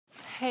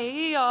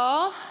Hey,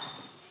 y'all.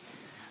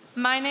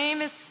 My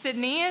name is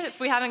Sydney. If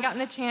we haven't gotten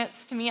the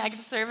chance to meet, I get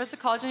to serve as the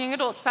college and young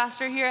adults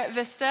pastor here at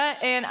Vista,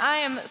 and I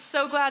am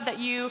so glad that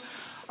you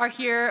are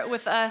here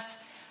with us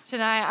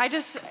tonight. I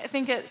just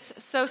think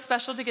it's so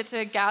special to get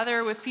to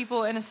gather with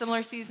people in a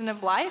similar season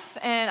of life,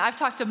 and I've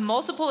talked to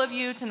multiple of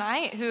you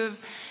tonight who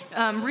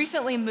have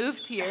recently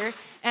moved here,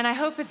 and I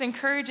hope it's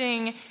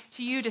encouraging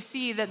to you to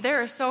see that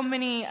there are so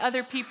many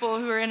other people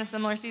who are in a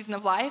similar season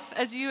of life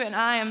as you, and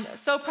I am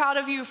so proud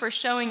of you for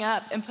showing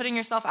up and putting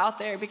yourself out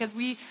there because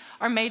we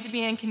are made to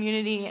be in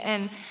community,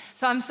 and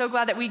so I'm so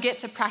glad that we get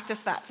to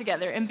practice that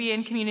together and be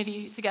in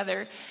community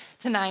together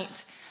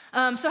tonight.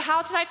 So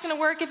how tonight's going to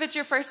work if it's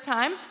your first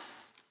time,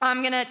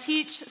 I'm going to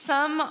teach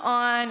some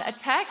on a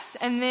text,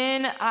 and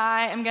then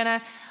I am going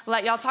to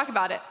let y'all talk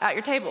about it at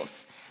your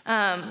tables.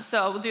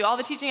 So we'll do all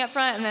the teaching up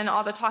front and then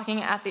all the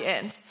talking at the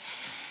end.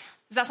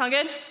 Does that sound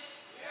good?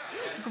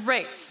 Yeah.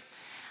 Great.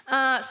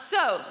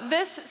 So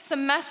this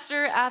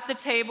semester at the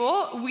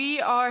table,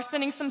 we are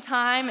spending some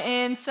time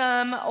in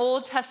some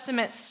Old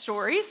Testament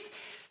stories,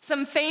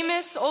 some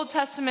famous Old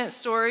Testament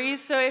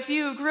stories. So if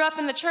you grew up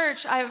in the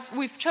church,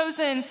 we've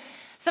chosen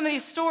some of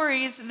these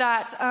stories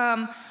that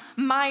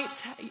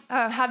might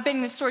have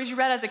been the stories you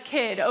read as a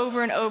kid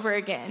over and over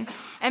again.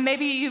 And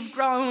maybe you've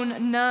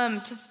grown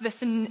numb to the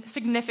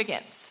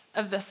significance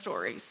of the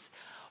stories.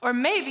 Or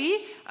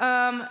maybe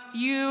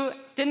you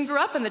didn't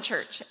grow up in the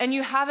church and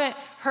you haven't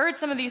heard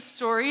some of these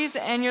stories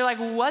and you're like,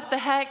 what the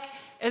heck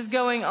is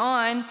going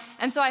on?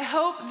 And so I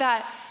hope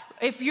that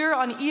if you're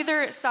on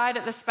either side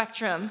of the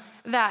spectrum,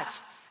 that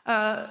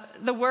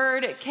the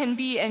word can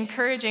be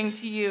encouraging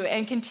to you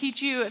and can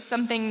teach you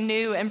something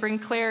new and bring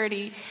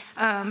clarity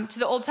to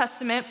the Old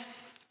Testament.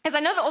 Because I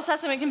know the Old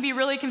Testament can be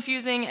really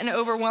confusing and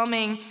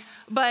overwhelming,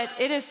 but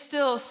it is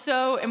still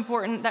so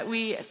important that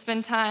we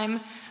spend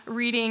time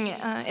reading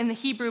in the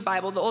Hebrew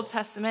Bible, the Old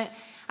Testament.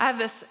 I have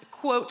this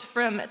quote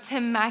from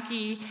Tim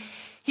Mackey.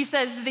 He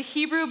says, "The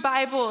Hebrew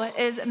Bible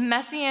is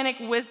messianic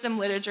wisdom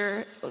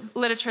literature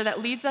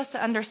that leads us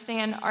to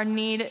understand our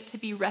need to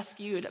be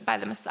rescued by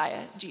the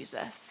Messiah,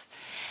 Jesus."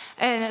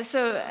 And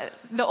so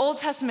the Old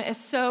Testament is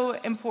so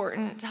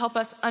important to help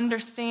us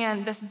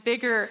understand this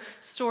bigger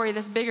story,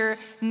 this bigger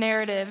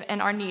narrative,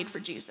 and our need for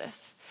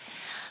Jesus.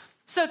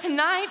 So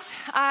tonight,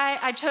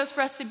 I chose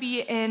for us to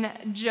be in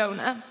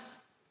Jonah.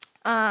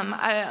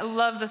 I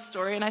love this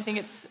story, and I think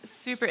it's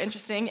super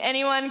interesting.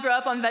 Anyone grow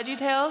up on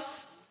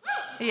VeggieTales?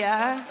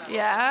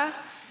 Yeah.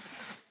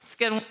 It's a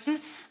good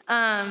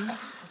one.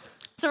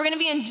 So we're going to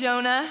be in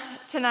Jonah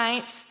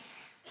tonight.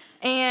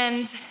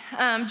 And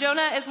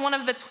Jonah is one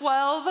of the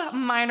 12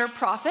 minor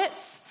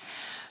prophets.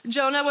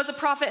 Jonah was a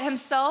prophet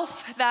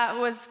himself that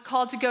was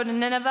called to go to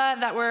Nineveh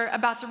that we're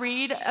about to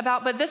read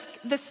about. But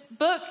this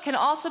book can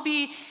also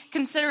be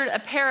considered a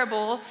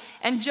parable,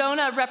 and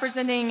Jonah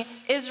representing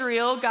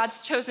Israel,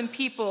 God's chosen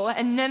people,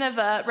 and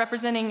Nineveh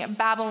representing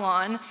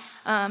Babylon,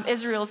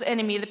 Israel's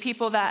enemy, the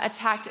people that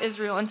attacked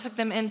Israel and took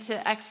them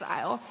into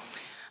exile.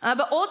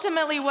 But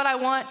ultimately, what I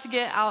want to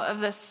get out of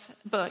this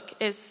book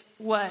is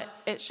what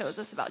it shows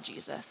us about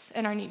Jesus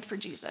and our need for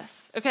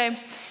Jesus, okay?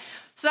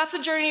 So that's the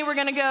journey we're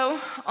going to go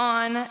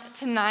on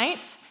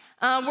tonight.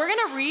 We're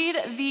going to read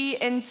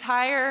the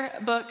entire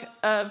book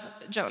of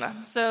Jonah.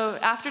 So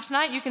after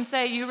tonight, you can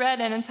say you read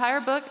an entire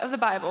book of the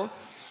Bible.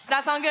 Does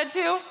that sound good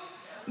too?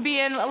 Be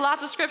in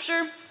lots of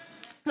scripture?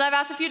 So I've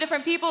asked a few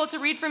different people to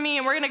read for me,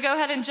 and we're going to go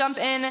ahead and jump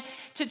in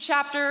to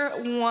chapter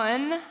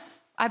 1.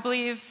 I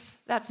believe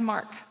that's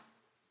Mark.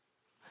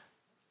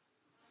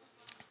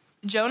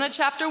 Jonah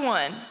chapter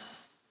 1.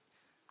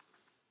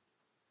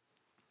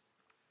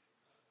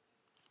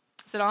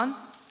 Is it on?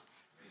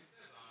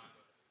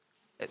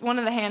 One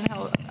of the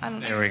handheld. I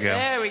don't know. There we go.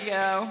 There we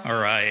go. All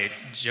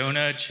right.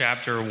 Jonah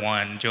chapter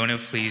 1. Jonah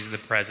flees the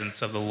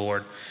presence of the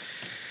Lord.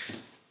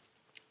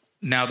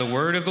 Now the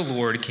word of the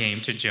Lord came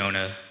to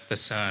Jonah, the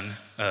son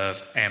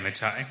of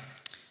Amittai,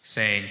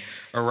 saying,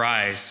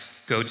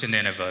 "Arise, go to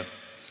Nineveh,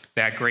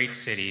 that great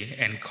city,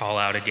 and call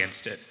out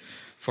against it,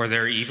 for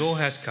their evil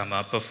has come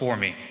up before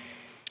me."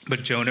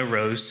 But Jonah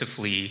rose to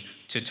flee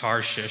to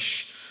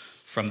Tarshish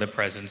from the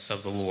presence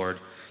of the Lord.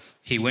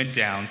 He went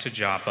down to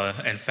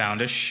Joppa and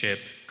found a ship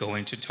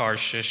going to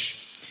Tarshish.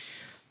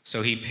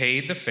 So he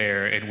paid the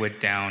fare and went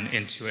down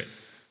into it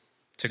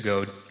to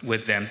go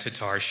with them to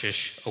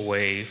Tarshish,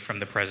 away from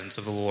the presence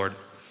of the Lord.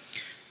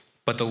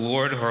 But the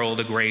Lord hurled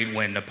a great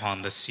wind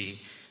upon the sea,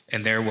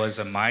 and there was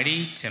a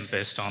mighty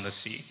tempest on the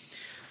sea,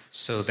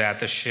 so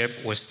that the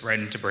ship was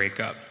threatened to break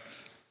up.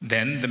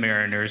 Then the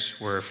mariners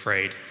were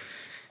afraid,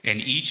 and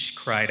each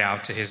cried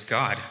out to his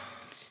God.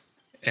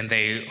 And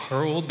they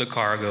hurled the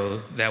cargo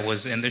that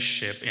was in the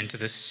ship into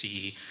the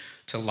sea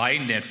to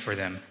lighten it for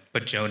them.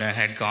 But Jonah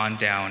had gone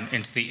down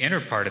into the inner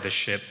part of the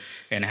ship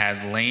and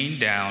had lain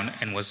down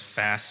and was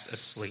fast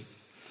asleep.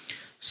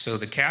 So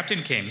the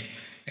captain came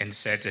and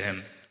said to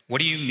him, "What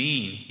do you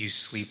mean, you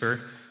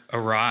sleeper?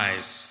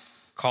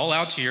 Arise, call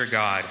out to your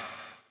God.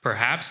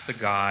 Perhaps the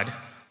God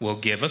will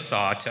give a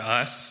thought to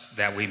us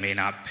that we may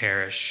not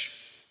perish."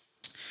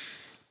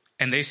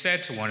 And they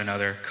said to one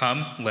another,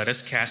 "Come, let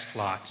us cast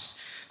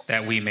lots,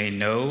 that we may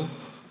know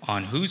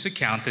on whose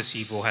account this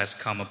evil has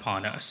come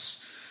upon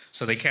us."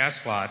 So they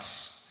cast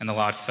lots, and the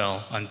lot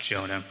fell on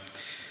Jonah.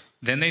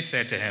 Then they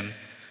said to him,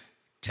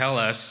 "Tell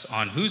us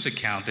on whose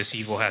account this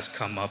evil has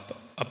come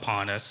up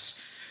upon us.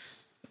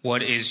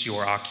 What is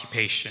your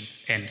occupation,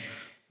 and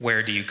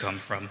where do you come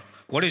from?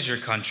 What is your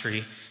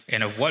country,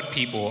 and of what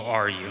people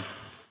are you?"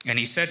 And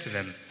he said to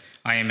them,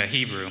 "I am a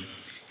Hebrew,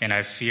 and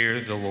I fear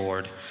the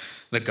Lord,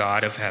 the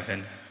God of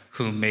heaven,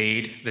 who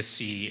made the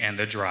sea and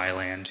the dry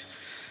land."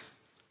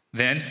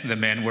 Then the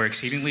men were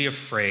exceedingly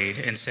afraid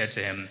and said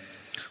to him,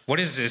 "What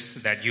is this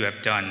that you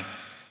have done?"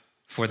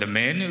 For the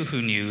men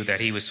who knew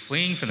that he was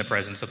fleeing from the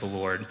presence of the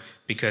Lord,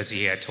 because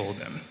he had told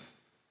them.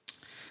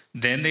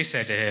 Then they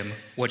said to him,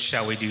 "What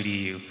shall we do to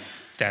you,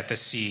 that the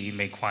sea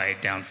may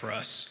quiet down for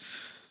us?"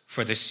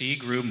 For the sea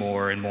grew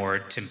more and more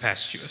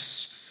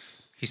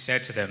tempestuous. He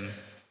said to them,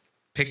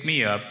 "Pick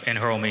me up and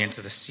hurl me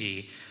into the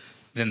sea.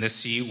 Then the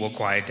sea will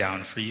quiet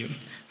down for you.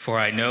 For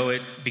I know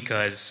it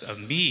because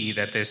of me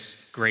that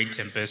this great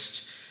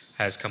tempest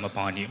has come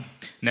upon you."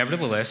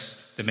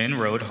 Nevertheless, the men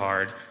rowed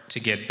hard to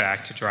get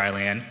back to dry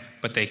land,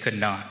 but they could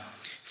not,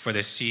 for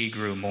the sea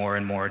grew more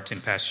and more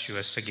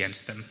tempestuous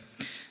against them.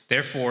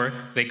 Therefore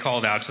they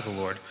called out to the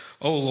Lord,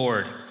 "O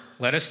Lord,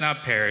 let us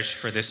not perish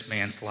for this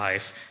man's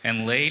life,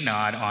 and lay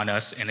not on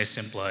us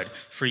innocent blood.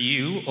 For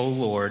you, O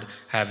Lord,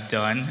 have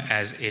done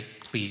as it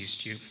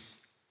pleased you."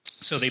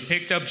 So they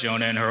picked up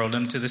Jonah and hurled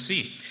him to the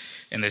sea,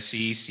 and the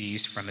sea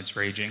ceased from its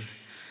raging.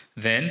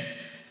 Then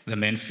the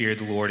men feared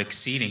the Lord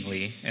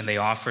exceedingly, and they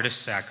offered a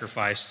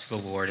sacrifice to the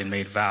Lord and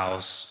made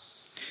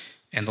vows.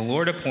 And the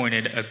Lord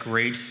appointed a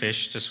great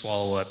fish to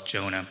swallow up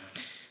Jonah.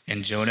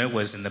 And Jonah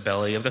was in the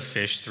belly of the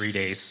fish 3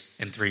 days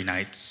and 3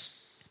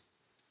 nights.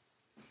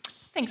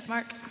 Thanks,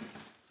 Mark.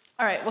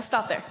 All right, we'll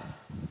stop there.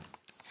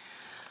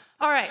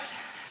 All right,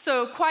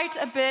 so quite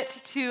a bit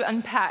to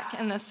unpack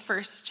in this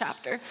first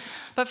chapter.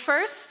 But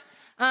first,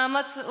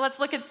 let's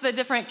look at the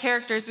different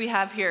characters we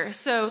have here.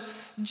 So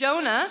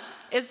Jonah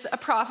is a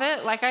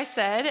prophet, like I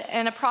said,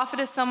 and a prophet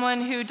is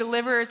someone who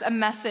delivers a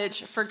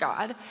message for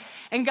God.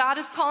 And God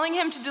is calling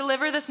him to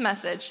deliver this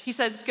message. He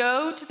says,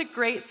 "Go to the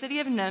great city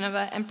of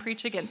Nineveh and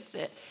preach against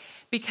it,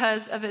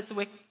 because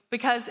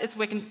its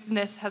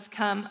wickedness has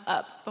come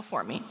up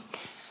before me."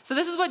 So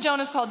this is what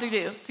Jonah is called to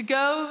do, to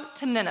go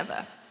to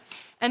Nineveh.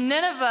 And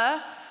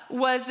Nineveh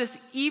was this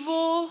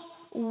evil,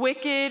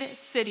 wicked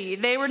city.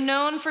 They were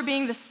known for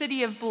being the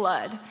city of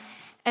blood.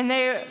 And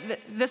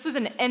this was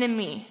an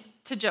enemy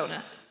to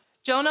Jonah.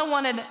 Jonah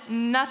wanted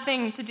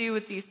nothing to do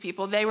with these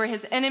people. They were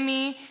his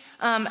enemy.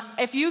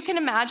 If you can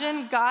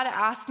imagine God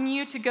asking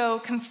you to go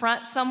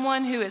confront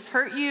someone who has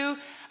hurt you,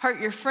 hurt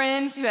your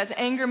friends, who has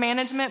anger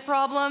management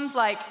problems,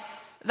 like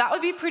that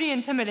would be pretty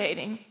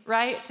intimidating,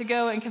 right? To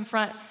go and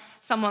confront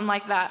someone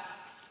like that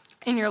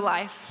in your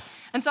life.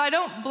 And so I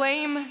don't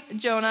blame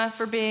Jonah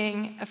for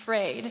being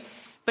afraid,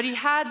 but he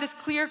had this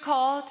clear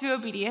call to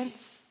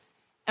obedience.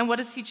 And what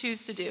does he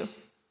choose to do?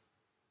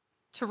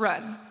 To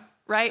run,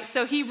 right?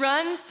 So he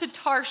runs to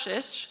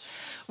Tarshish,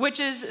 which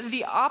is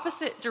the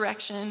opposite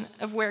direction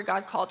of where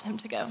God called him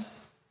to go.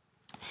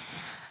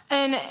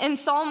 And in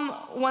Psalm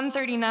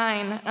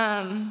 139,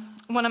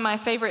 one of my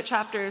favorite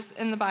chapters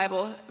in the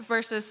Bible,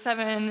 verses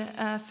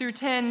 7 through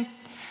 10,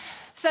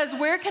 says,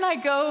 "Where can I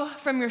go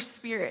from your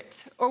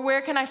spirit? Or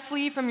where can I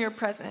flee from your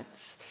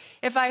presence?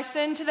 If I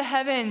ascend to the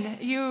heaven,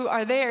 you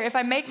are there. If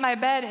I make my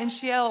bed in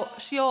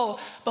Sheol,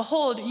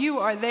 behold, you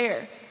are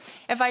there.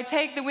 If I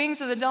take the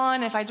wings of the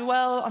dawn, if I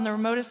dwell on the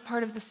remotest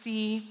part of the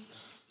sea,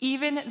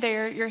 even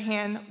there your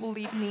hand will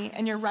lead me,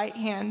 and your right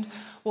hand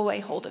will lay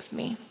hold of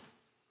me."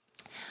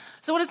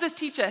 So what does this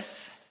teach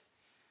us?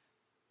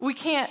 We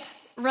can't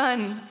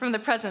run from the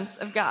presence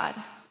of God,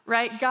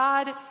 right?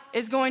 God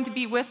is going to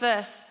be with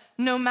us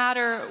no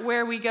matter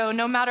where we go,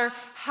 no matter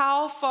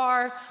how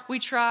far we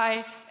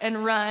try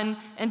and run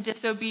in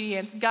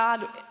disobedience.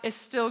 God is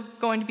still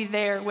going to be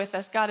there with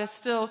us. God is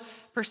still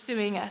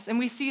pursuing us. And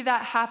we see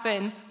that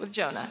happen with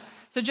Jonah.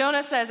 So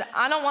Jonah says,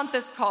 "I don't want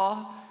this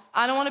call.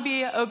 I don't want to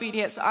be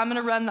obedient, so I'm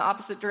going to run the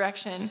opposite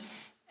direction."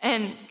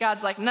 And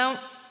God's like, "No,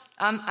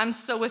 I'm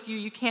still with you.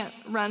 You can't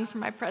run from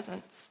my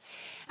presence."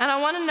 And I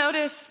want to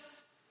notice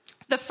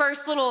the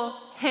first little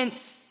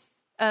hint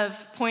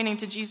of pointing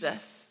to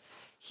Jesus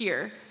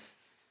here.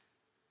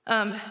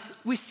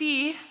 We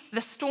see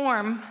the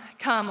storm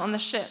come on the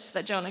ship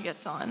that Jonah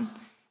gets on.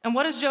 And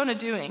what is Jonah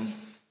doing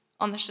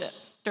on the ship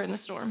during the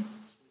storm?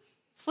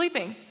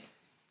 Sleeping.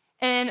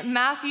 In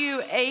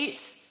Matthew 8,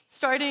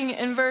 starting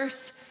in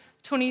verse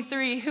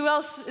 23, who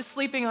else is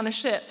sleeping on a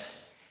ship?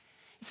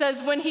 It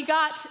says, "When he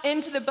got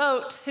into the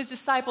boat, his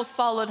disciples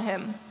followed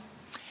him.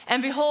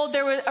 And behold,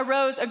 there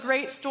arose a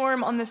great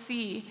storm on the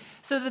sea,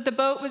 so that the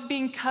boat was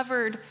being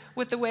covered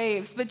with the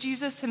waves. But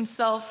Jesus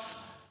himself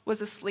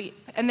was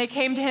asleep. And they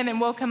came to him and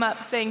woke him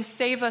up, saying,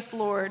 'Save us,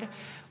 Lord,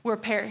 we're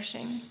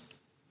perishing.'"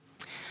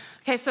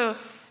 Okay, so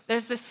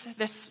there's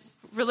this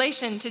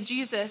relation to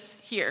Jesus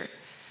here.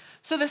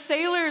 So the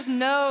sailors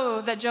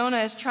know that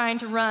Jonah is trying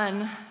to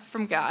run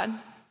from God.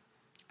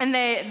 and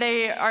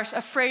they are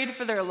afraid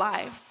for their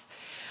lives.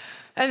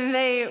 And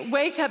they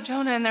wake up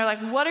Jonah and they're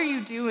like, what are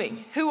you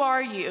doing? Who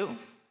are you?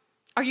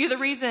 Are you the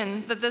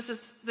reason that this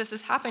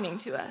is happening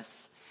to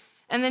us?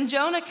 And then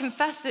Jonah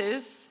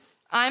confesses,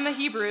 I'm a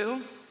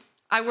Hebrew.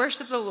 I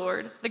worship the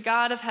Lord, the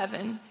God of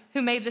heaven,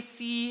 who made the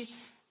sea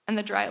and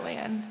the dry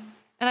land.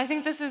 And I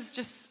think this is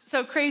just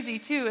so crazy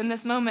too in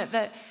this moment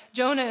that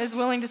Jonah is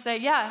willing to say,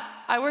 yeah,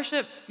 I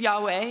worship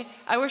Yahweh,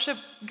 I worship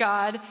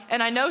God,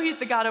 and I know he's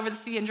the God over the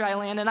sea and dry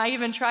land, and I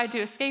even tried to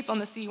escape on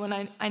the sea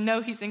when I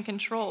know he's in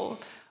control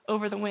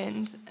over the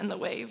wind and the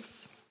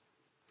waves.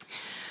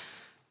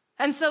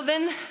 And so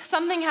then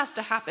something has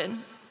to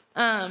happen.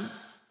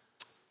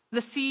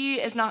 The sea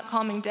is not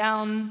calming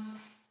down,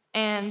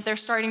 and they're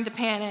starting to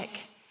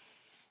panic.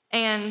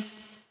 And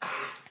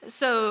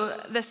so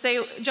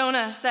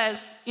Jonah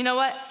says, you know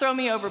what, throw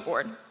me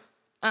overboard.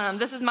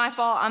 This is my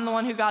fault. I'm the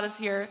one who got us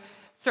here.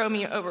 Throw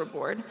me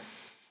overboard.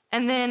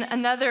 And then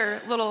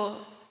another little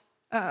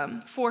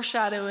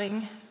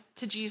foreshadowing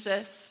to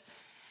Jesus.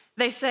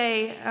 They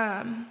say,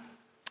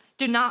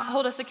 do not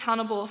hold us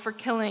accountable for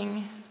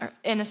killing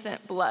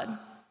innocent blood.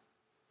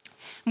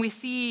 We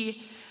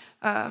see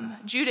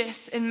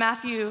Judas in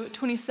Matthew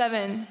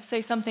 27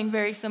 say something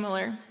very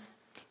similar.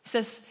 He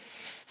says,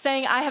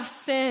 saying, I have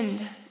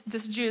sinned,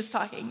 this Jew is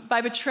talking,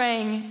 by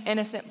betraying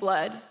innocent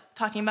blood,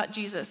 talking about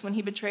Jesus when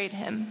he betrayed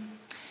him.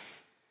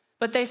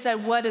 But they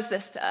said, what is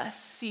this to us?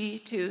 See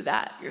to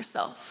that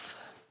yourself.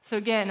 So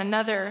again,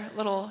 another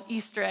little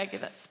Easter egg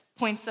that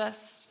points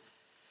us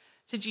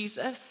to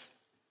Jesus.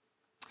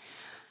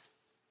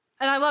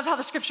 And I love how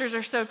the scriptures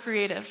are so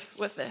creative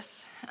with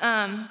this.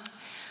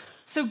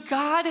 So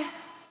God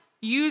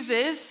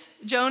uses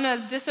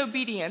Jonah's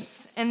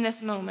disobedience in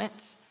this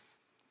moment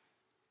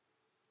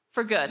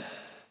for good.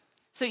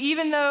 So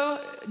even though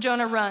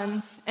Jonah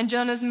runs and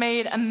Jonah's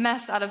made a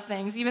mess out of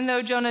things, even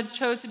though Jonah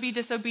chose to be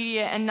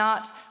disobedient and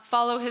not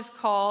follow his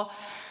call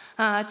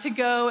to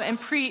go and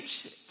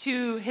preach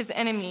to his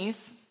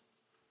enemies,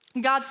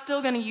 God's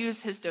still going to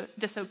use his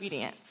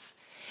disobedience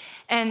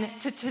and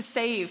to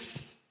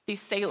save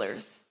these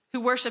sailors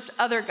who worshiped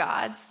other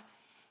gods.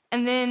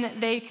 And then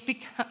they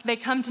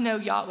come to know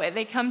Yahweh.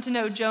 They come to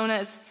know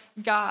Jonah's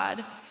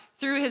God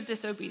through his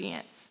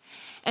disobedience.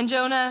 And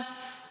Jonah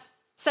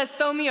says,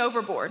 throw me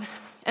overboard.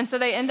 And so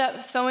they end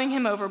up throwing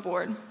him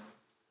overboard.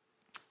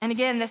 And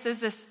again, this is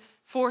this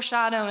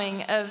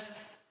foreshadowing of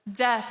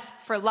death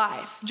for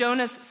life.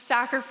 Jonah's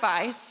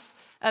sacrifice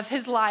of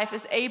his life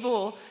is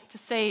able to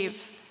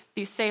save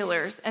these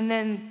sailors. And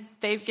then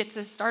they get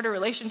to start a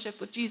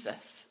relationship with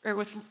Jesus, or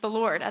with the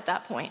Lord at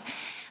that point.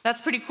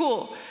 That's pretty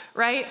cool,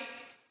 right?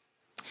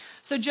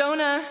 So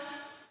Jonah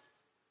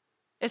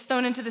is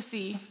thrown into the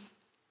sea,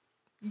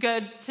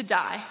 good to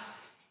die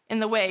in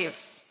the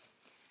waves.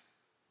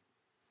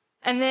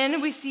 And then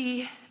we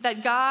see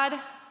that God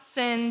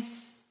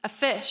sends a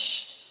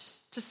fish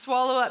to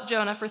swallow up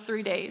Jonah for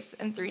 3 days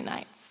and 3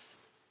 nights.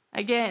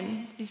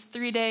 Again, these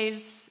 3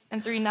 days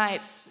and 3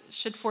 nights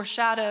should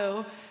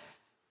foreshadow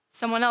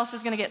someone else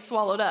is going to get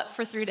swallowed up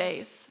for 3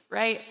 days,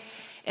 right?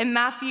 In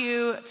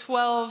Matthew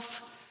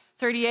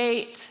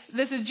 12:38,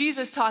 this is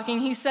Jesus talking.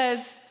 He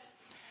says,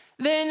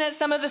 then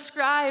some of the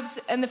scribes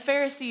and the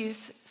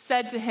Pharisees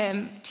said to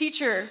him,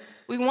 teacher,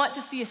 we want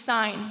to see a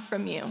sign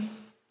from you.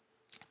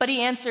 But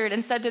he answered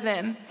and said to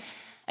them,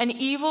 an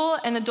evil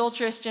and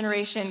adulterous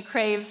generation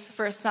craves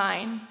for a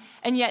sign,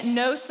 and yet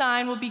no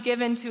sign will be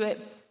given to it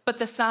but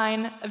the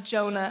sign of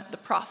Jonah the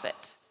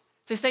prophet.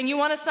 So he's saying, you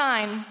want a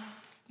sign,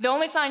 the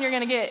only sign you're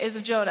going to get is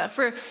of Jonah.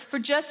 For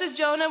just as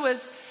Jonah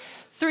was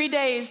 3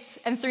 days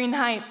and 3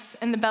 nights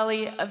in the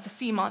belly of the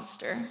sea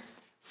monster,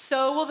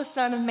 so will the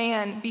Son of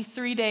Man be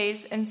 3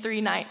 days and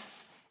 3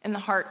 nights in the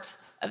heart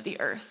of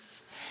the earth.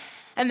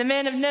 And the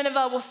men of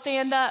Nineveh will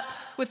stand up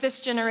with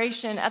this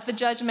generation at the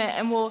judgment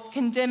and will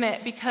condemn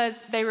it because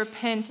they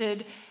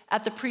repented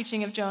at the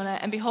preaching of Jonah.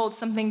 And behold,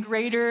 something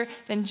greater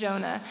than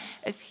Jonah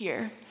is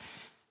here.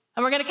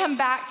 And we're going to come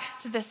back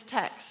to this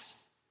text.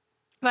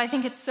 But I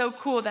think it's so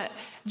cool that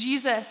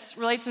Jesus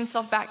relates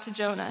himself back to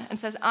Jonah and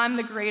says, I'm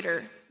the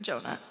greater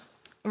Jonah.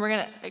 And we're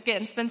going to,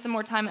 again, spend some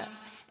more time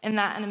in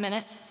that in a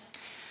minute.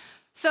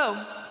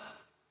 So,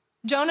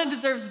 Jonah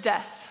deserves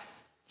death.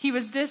 He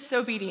was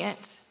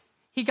disobedient.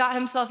 He got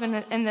himself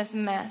in this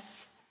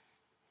mess.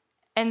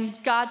 And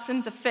God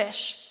sends a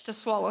fish to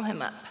swallow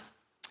him up.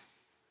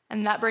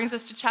 And that brings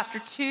us to chapter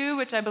 2,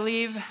 which I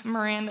believe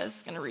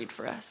Miranda's going to read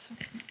for us.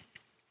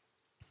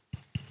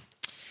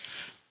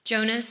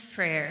 Jonah's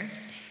prayer.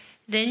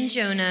 Then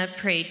Jonah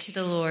prayed to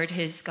the Lord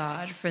his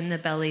God from the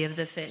belly of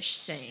the fish,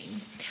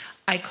 saying,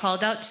 I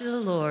called out to the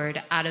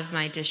Lord out of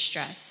my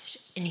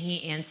distress, and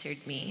he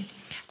answered me.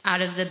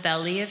 Out of the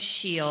belly of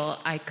Sheol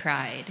I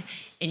cried,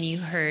 and you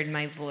heard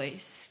my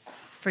voice.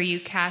 For you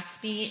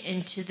cast me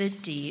into the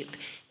deep,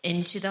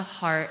 into the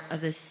heart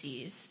of the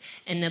seas,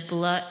 and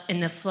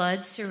the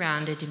flood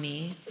surrounded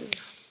me.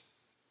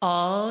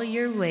 All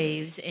your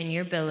waves and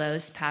your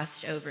billows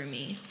passed over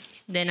me.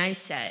 Then I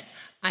said,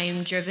 I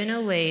am driven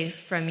away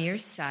from your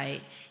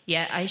sight,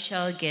 yet I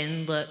shall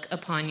again look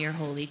upon your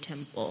holy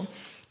temple.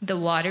 The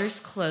waters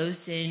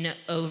closed in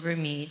over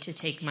me to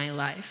take my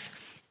life.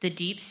 The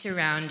deep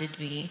surrounded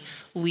me.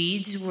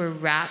 Weeds were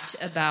wrapped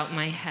about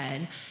my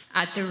head.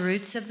 At the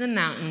roots of the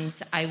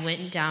mountains, I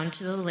went down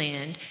to the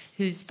land,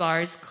 whose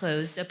bars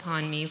closed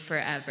upon me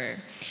forever.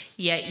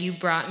 Yet you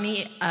brought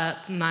me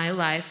up my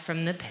life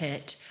from the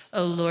pit.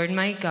 O Lord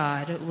my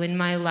God, when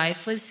my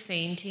life was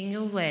fainting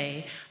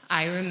away,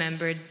 I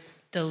remembered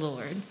the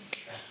Lord.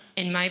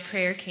 And my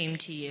prayer came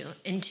to you,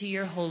 into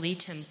your holy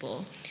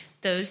temple.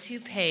 Those who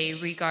pay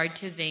regard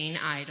to vain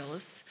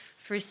idols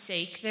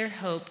forsake their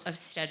hope of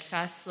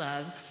steadfast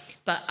love,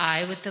 but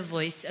I, with the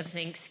voice of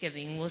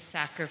thanksgiving, will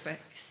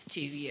sacrifice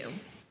to you.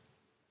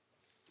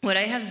 What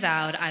I have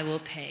vowed, I will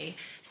pay.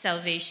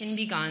 Salvation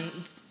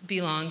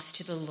belongs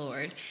to the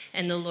Lord.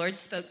 And the Lord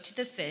spoke to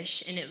the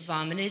fish, and it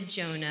vomited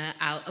Jonah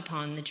out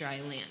upon the dry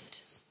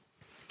land.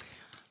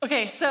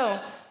 Okay, so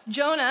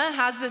Jonah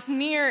has this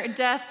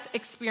near-death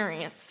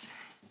experience,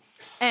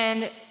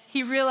 and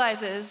he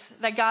realizes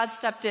that God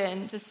stepped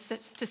in to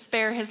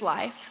spare his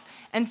life,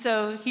 and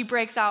so he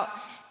breaks out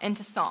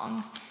into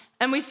song.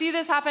 And we see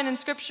this happen in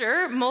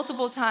Scripture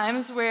multiple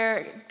times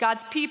where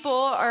God's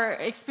people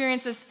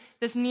experience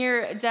this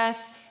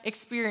near-death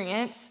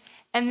experience,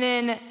 and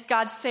then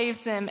God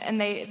saves them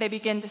and they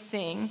begin to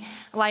sing.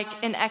 Like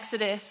in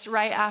Exodus,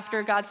 right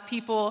after God's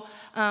people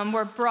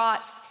were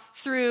brought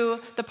through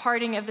the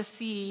parting of the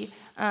sea,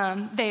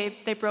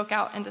 they broke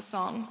out into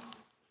song.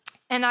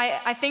 And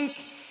I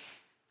think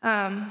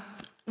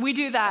we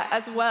do that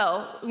as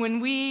well.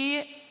 When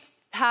we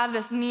have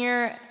this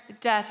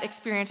near-death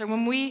experience, or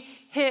when we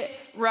hit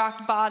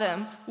rock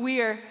bottom, we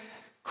are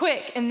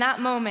quick in that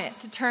moment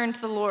to turn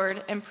to the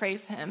Lord and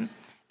praise him,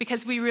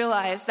 because we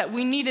realize that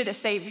we needed a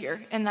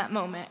savior in that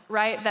moment,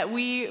 right? That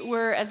we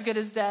were as good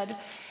as dead.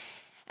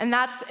 And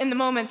that's in the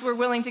moments we're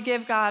willing to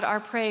give God our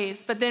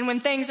praise. But then when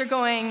things are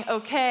going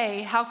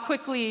okay, how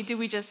quickly do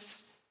we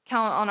just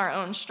count on our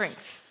own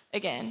strength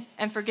again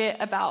and forget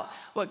about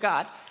what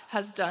God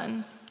has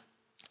done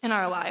in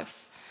our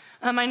lives?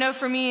 I know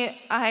for me,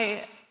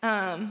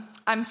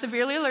 I'm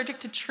severely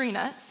allergic to tree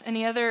nuts.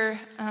 Any other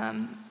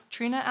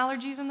tree nut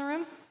allergies in the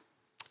room?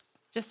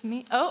 Just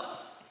me? Oh,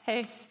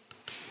 hey,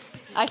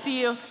 I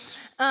see you.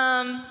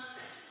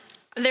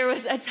 There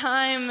was a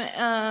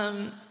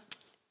time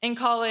in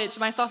college,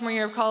 my sophomore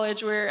year of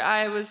college, where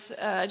I was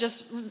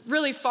just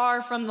really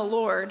far from the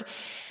Lord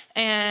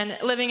and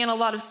living in a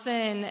lot of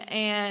sin,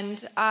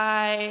 and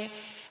I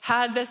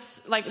had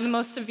this, like, the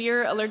most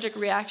severe allergic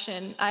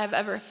reaction I have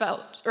ever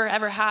felt or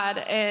ever had.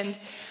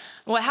 And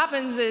what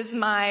happens is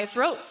my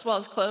throat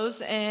swells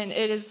closed, and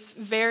it is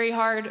very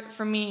hard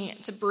for me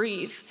to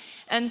breathe.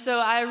 And so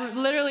I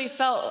literally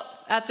felt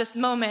at this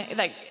moment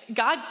that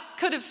God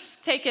could have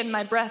taken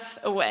my breath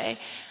away,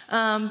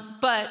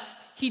 but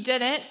he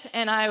didn't,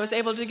 and I was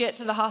able to get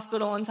to the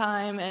hospital in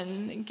time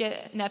and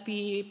get an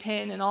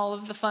EpiPen and all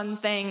of the fun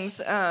things.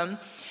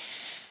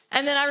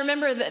 And then I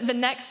remember the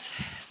next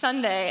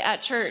Sunday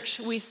at church,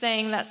 we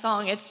sang that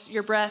song, "It's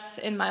Your Breath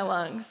in My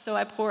Lungs." So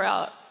I pour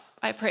out,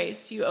 I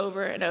praise you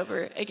over and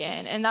over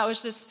again. And that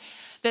was just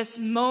this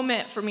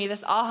moment for me,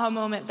 this aha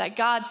moment that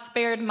God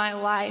spared my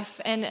life.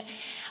 And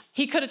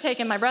he could have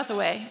taken my breath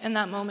away in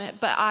that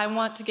moment, but I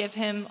want to give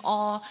him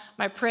all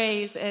my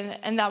praise.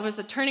 And that was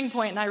a turning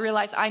point, and I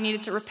realized I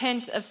needed to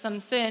repent of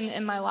some sin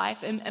in my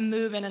life and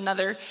move in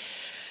another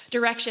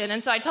direction.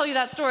 And so I tell you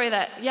that story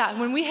that, yeah,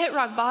 when we hit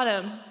rock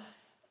bottom,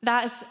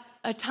 that is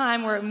a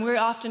time where we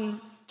often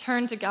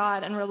turn to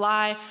God and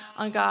rely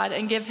on God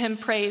and give him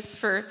praise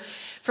for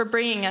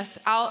bringing us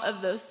out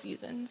of those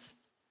seasons.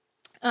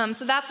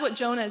 So that's what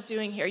Jonah is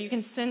doing here. You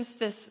can sense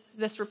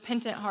this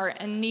repentant heart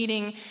and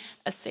needing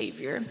a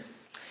savior.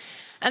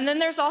 And then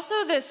there's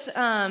also this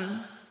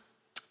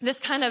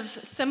kind of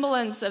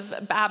semblance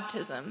of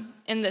baptism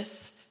in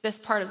this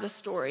part of the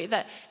story,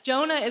 that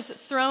Jonah is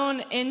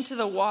thrown into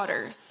the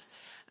waters,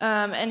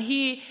 and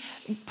he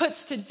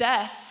puts to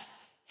death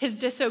his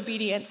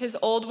disobedience, his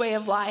old way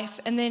of life,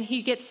 and then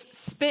he gets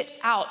spit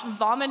out,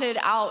 vomited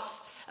out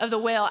of the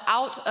whale,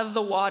 out of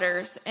the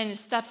waters, and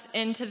steps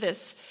into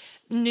this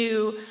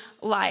new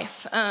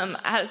life.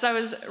 As I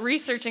was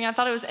researching, I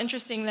thought it was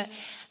interesting that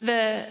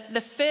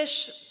the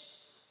fish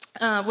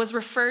was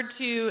referred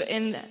to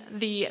in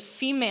the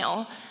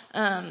female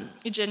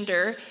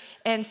gender,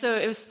 and so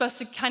it was supposed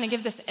to kind of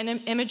give this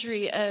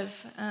imagery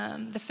of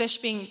the fish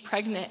being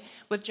pregnant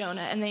with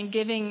Jonah and then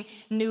giving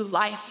new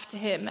life to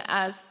him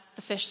as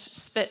the fish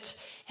spit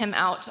him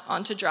out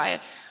onto dry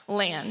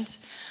land.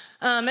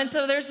 And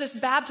so there's this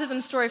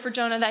baptism story for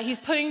Jonah, that he's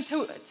putting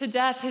to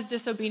death his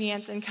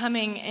disobedience and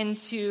coming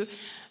into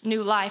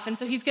new life. And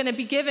so he's going to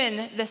be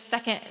given this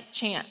second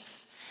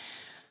chance,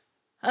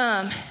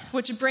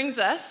 which brings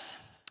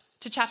us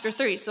to chapter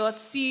 3. So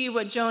let's see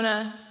what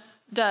Jonah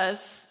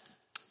does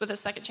with a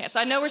second chance.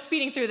 I know we're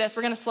speeding through this.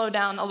 We're going to slow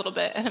down a little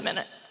bit in a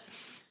minute.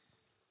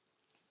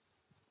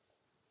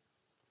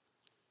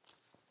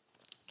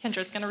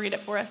 Kendra's going to read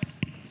it for us.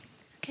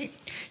 Okay.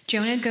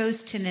 Jonah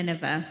goes to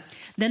Nineveh.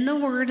 Then the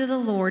word of the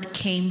Lord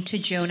came to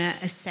Jonah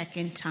a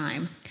second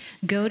time.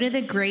 Go to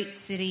the great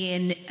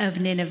city of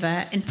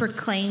Nineveh and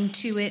proclaim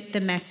to it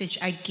the message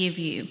I give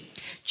you.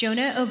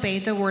 Jonah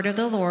obeyed the word of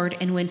the Lord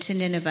and went to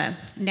Nineveh.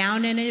 Now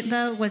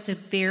Nineveh was a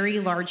very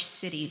large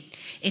city.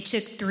 It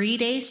took 3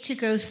 days to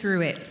go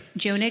through it.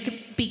 Jonah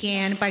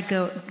began by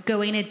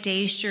going a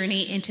day's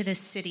journey into the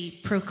city,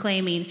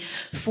 proclaiming,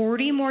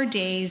 40 more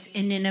days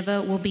and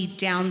Nineveh will be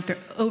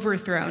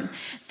overthrown.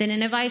 The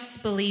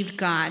Ninevites believed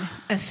God.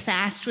 A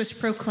fast was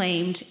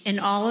proclaimed, and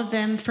all of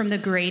them, from the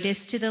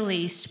greatest to the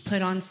least,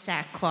 put on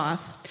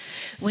sackcloth.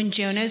 When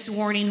Jonah's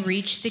warning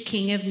reached the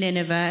king of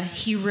Nineveh,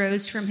 he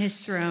rose from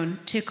his throne,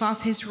 took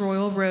off his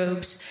royal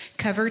robes,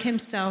 covered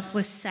himself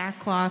with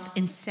sackcloth,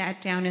 and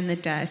sat down in the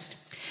dust.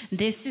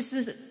 This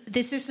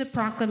is the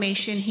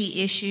proclamation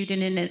he issued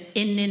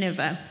in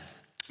Nineveh.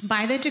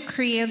 By the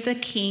decree of the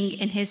king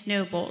and his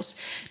nobles,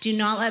 do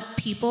not let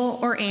people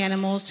or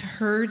animals,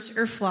 herds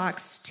or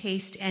flocks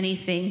taste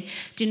anything.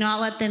 Do not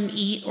let them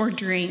eat or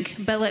drink,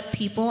 but let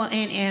people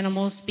and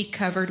animals be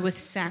covered with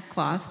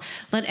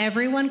sackcloth. Let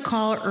everyone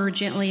call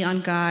urgently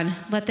on God.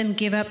 Let them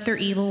give up their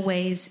evil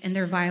ways and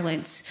their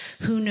violence.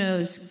 Who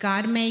knows,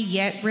 God may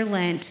yet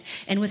relent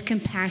and with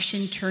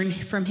compassion turn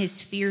from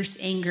his fierce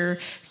anger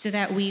so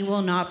that we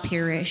will not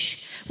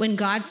perish. When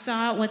God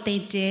saw what they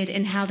did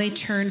and how they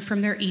turned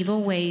from their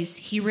evil ways,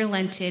 he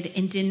relented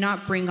and did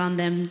not bring on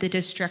them the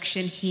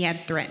destruction he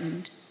had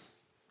threatened.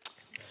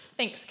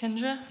 Thanks,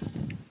 Kendra.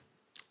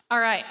 All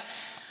right.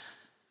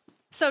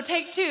 So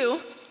take 2.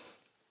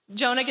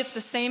 Jonah gets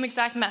the same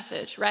exact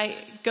message, right?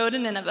 Go to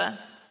Nineveh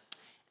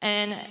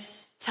and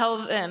tell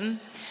them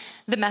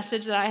the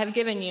message that I have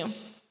given you.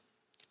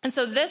 And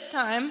so this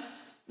time,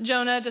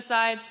 Jonah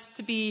decides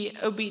to be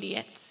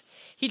obedient.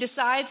 He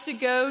decides to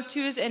go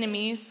to his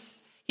enemies.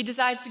 He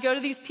decides to go to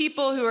these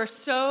people who are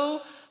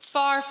so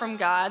far from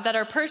God, that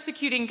are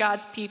persecuting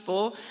God's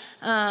people,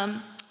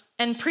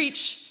 and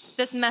preach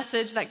this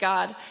message that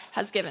God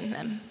has given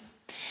them.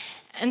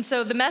 And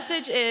so the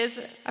message is,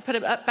 I put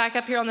it back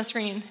up here on the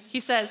screen. He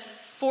says,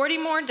 40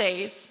 more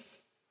days,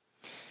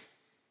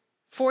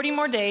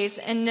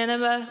 and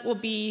Nineveh will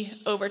be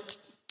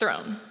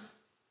overthrown.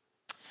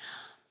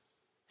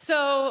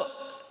 So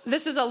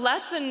this is a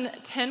less than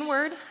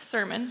 10-word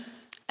sermon,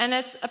 and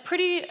it's a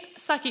pretty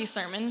sucky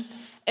sermon,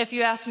 if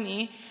you ask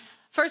me.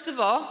 First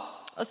of all,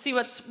 let's see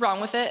what's wrong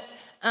with it.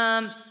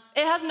 It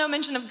has no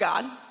mention of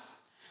God.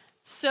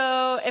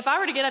 So if I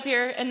were to get up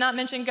here and not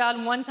mention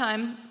God one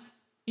time,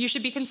 you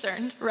should be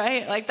concerned,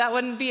 right? Like, that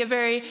wouldn't be a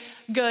very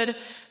good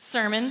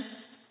sermon.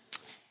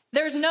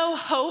 There's no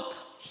hope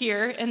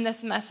here in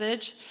this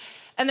message,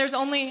 and there's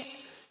only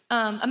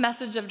a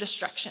message of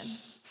destruction.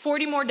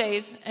 40 more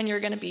days, and you're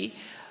going to be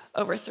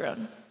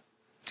overthrown.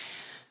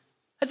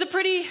 It's a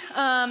pretty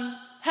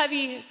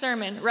heavy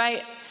sermon,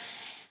 right?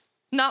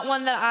 Not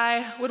one that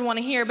I would want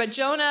to hear, but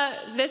Jonah,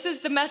 this is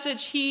the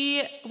message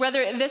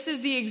whether this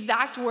is the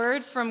exact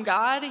words from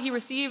God he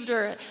received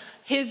or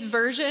his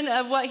version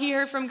of what he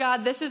heard from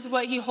God, this is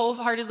what he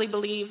wholeheartedly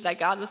believed that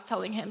God was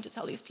telling him to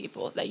tell these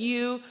people, that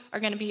you are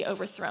going to be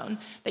overthrown,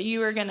 that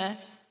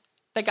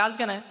God's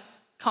going to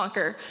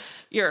conquer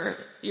your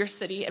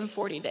city in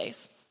 40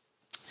 days.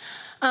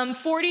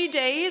 40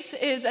 days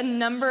is a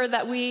number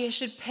that we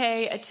should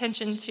pay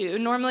attention to.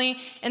 Normally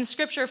in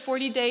Scripture,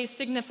 40 days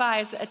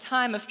signifies a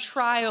time of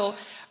trial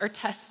or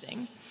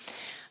testing.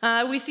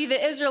 We see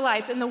the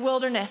Israelites in the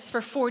wilderness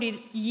for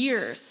 40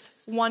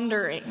 years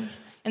wandering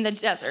in the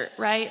desert,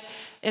 right?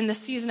 In the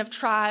season of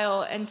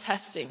trial and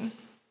testing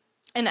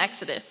in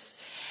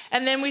Exodus.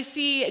 And then we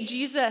see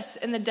Jesus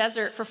in the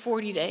desert for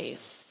 40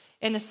 days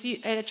in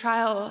a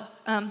trial,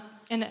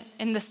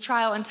 in this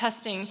trial and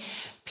testing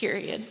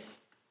period.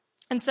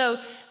 And so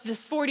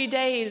this 40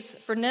 days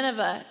for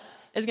Nineveh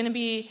is going to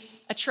be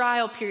a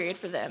trial period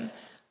for them.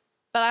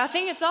 But I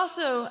think it's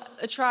also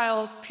a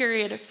trial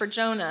period for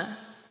Jonah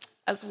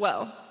as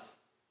well.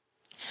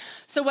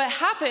 So what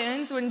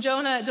happens when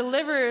Jonah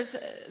delivers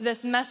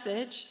this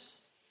message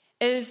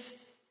is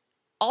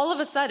all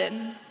of a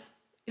sudden,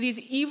 these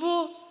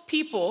evil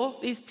people,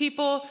 these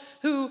people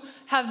who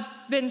have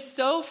been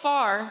so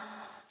far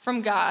from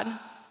God,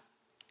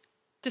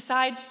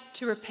 decide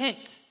to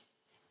repent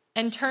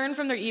and turn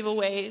from their evil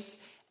ways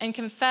and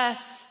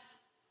confess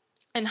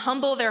and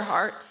humble their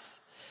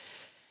hearts.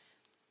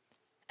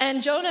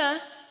 And Jonah,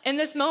 in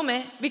this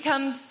moment,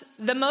 becomes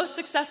the most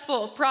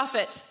successful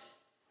prophet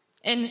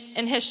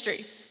in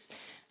history.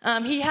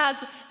 He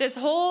has this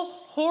whole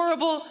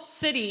horrible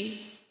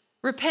city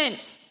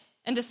repent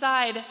and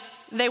decide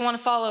they want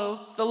to follow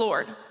the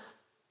Lord.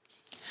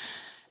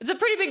 It's a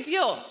pretty big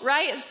deal,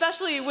 right?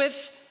 Especially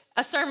with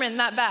a sermon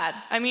that bad.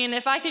 I mean,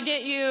 if I could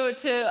get you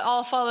to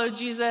all follow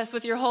Jesus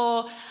with your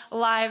whole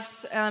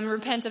lives,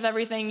 repent of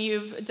everything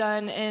you've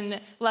done in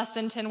less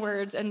than 10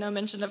 words and no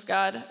mention of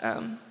God,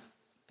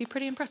 be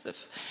pretty impressive.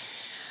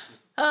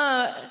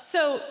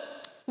 So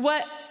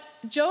what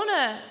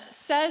Jonah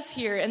says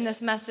here in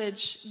this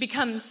message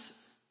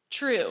becomes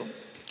true,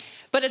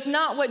 but it's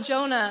not what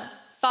Jonah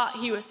thought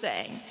he was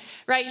saying,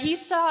 right? He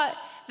thought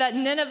that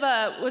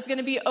Nineveh was going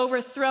to be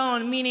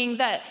overthrown, meaning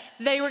that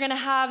they were going to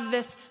have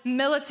this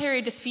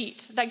military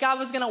defeat, that God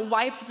was going to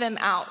wipe them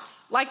out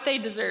like they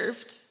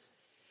deserved.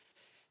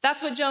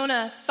 That's what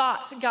Jonah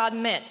thought God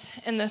meant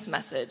in this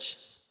message.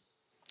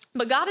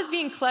 But God is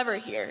being clever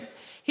here.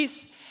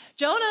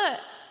 Jonah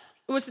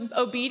was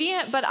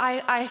obedient, but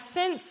I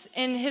sense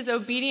in his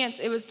obedience,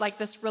 it was like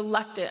this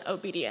reluctant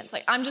obedience.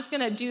 Like, I'm just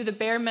going to do the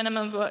bare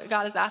minimum of what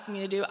God is asking me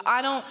to do.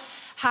 I don't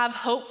have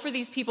hope for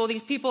these people.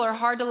 These people are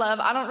hard to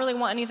love. I don't really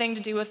want anything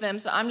to do with them,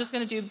 so I'm just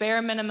going to do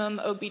bare minimum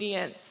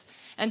obedience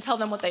and tell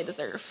them what they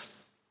deserve.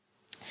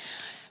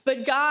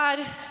 But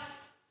God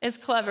is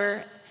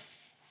clever,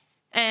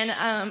 and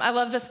I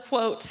love this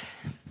quote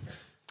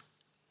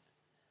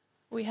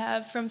we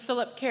have from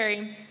Philip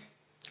Carey,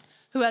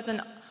 who has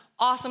an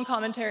awesome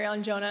commentary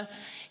on Jonah.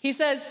 He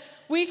says,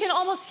 "We can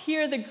almost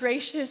hear the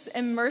gracious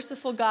and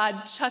merciful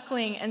God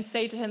chuckling and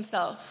say to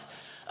himself,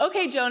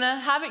 'Okay, Jonah,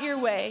 have it your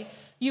way.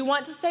 You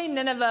want to say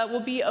Nineveh will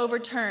be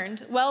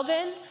overturned. Well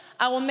then,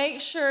 I will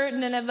make sure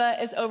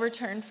Nineveh is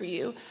overturned for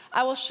you.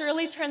 I will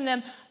surely turn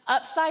them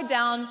upside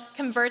down,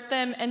 convert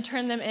them, and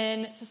turn them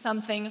into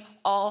something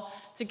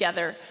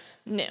altogether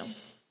new.'"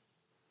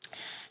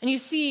 And you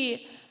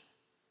see,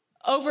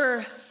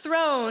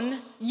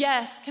 overthrown,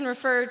 yes, can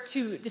refer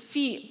to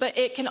defeat, but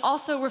it can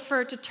also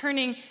refer to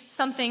turning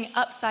something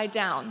upside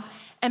down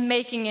and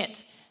making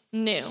it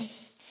new.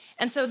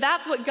 And so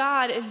that's what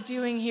God is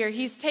doing here.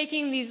 He's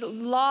taking this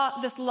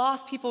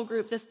lost people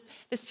group,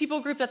 this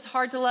people group that's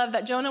hard to love,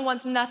 that Jonah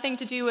wants nothing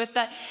to do with,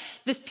 that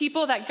this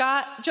people that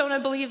Jonah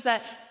believes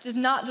that does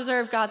not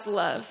deserve God's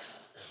love.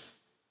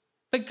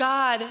 But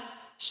God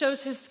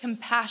shows his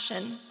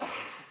compassion,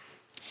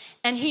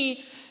 and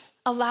he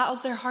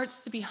allows their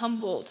hearts to be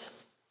humbled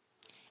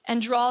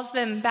and draws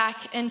them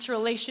back into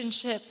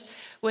relationship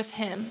with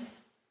him.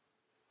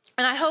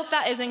 And I hope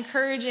that is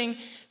encouraging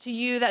to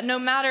you, that no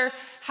matter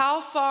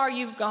how far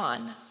you've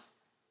gone,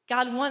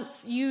 God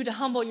wants you to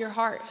humble your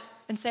heart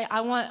and say,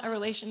 "I want a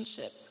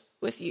relationship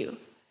with you."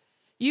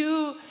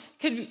 You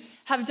could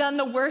have done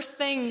the worst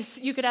things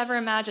you could ever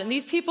imagine.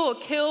 These people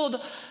killed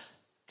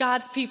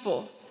God's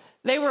people.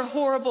 They were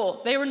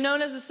horrible. They were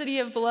known as the city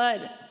of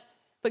blood.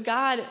 But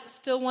God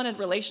still wanted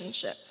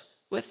relationship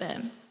with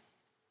them.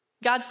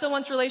 God still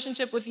wants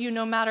relationship with you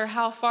no matter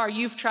how far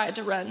you've tried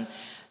to run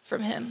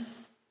from him.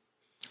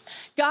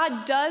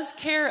 God does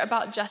care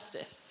about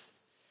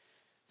justice.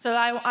 So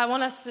I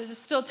want us to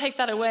still take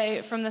that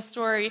away from the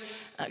story.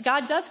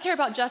 God does care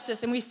about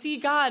justice, and we see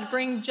God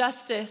bring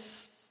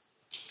justice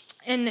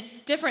in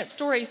different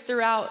stories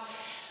throughout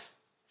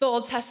the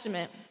Old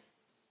Testament.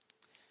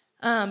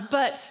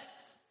 But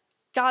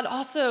God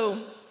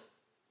also,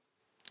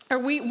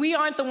 we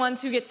aren't the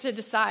ones who gets to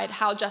decide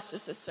how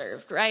justice is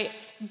served, right?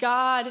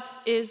 God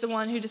is the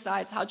one who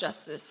decides how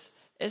justice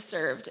is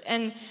served.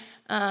 And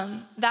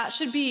that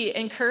should be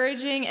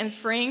encouraging and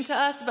freeing to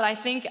us, but I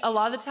think a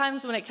lot of the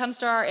times when it comes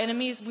to our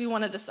enemies, we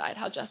want to decide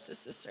how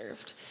justice is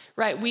served,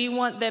 right? We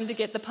want them to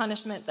get the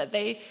punishment that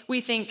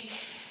we think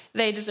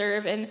they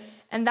deserve,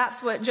 and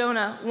that's what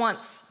Jonah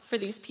wants for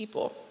these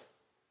people.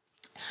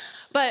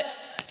 But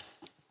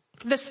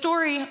the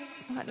story,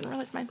 I didn't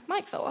realize my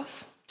mic fell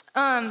off.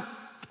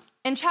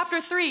 In chapter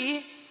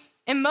 3,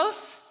 in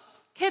most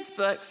kids'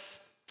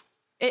 books,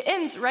 it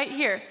ends right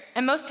here.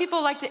 And most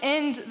people like to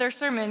end their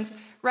sermons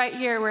right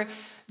here, where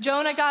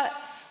Jonah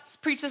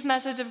preached this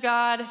message of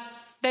God.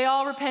 They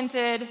all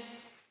repented.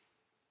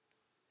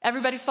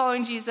 Everybody's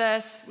following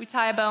Jesus. We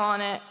tie a bow on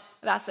it.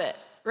 That's it,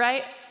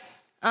 right?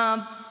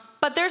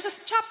 But there's a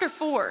chapter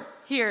 4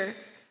 here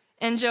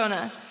in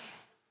Jonah.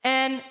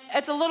 And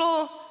it's a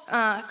little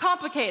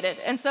complicated.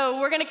 And so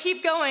we're going to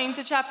keep going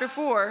to chapter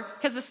 4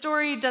 because the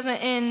story doesn't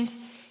end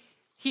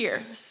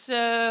here.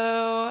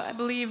 So I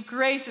believe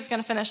Grace is going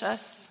to finish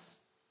us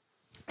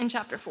in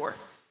chapter 4.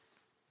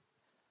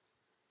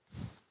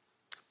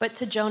 But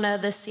to Jonah,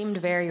 this seemed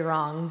very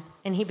wrong,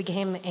 and he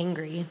became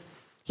angry.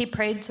 He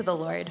prayed to the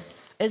Lord,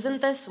 "Isn't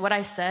this what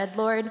I said,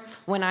 Lord,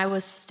 when I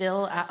was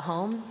still at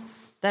home?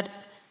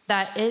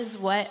 That is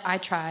what I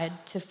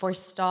tried to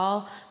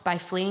forestall by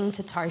fleeing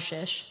to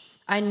Tarshish.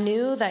 I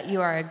knew that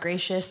you are a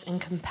gracious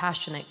and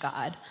compassionate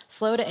God,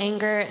 slow to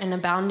anger and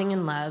abounding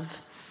in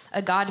love,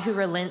 a God who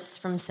relents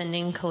from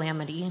sending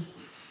calamity.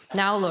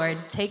 Now,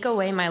 Lord, take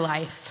away my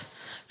life,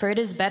 for it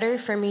is better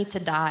for me to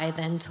die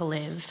than to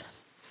live."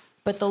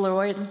 But the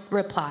Lord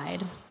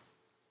replied,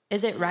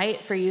 "Is it right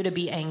for you to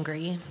be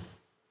angry?"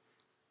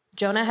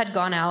 Jonah had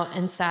gone out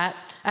and sat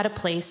at a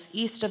place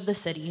east of the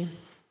city.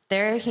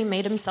 There he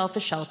made himself a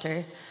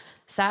shelter,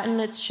 sat in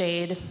its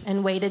shade,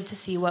 and waited to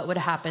see what would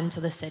happen to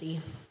the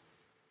city.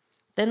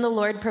 Then the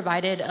Lord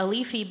provided a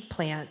leafy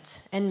plant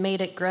and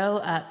made it grow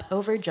up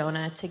over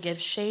Jonah to give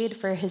shade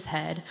for his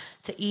head,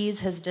 to ease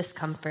his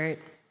discomfort.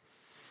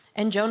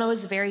 And Jonah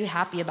was very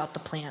happy about the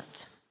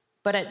plant.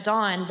 But at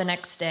dawn the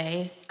next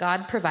day,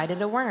 God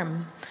provided a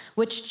worm,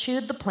 which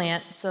chewed the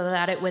plant so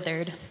that it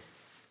withered.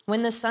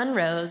 When the sun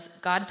rose,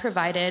 God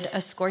provided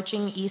a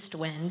scorching east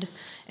wind,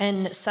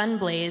 and the sun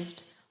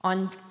blazed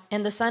on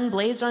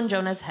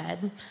Jonah's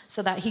head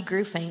so that he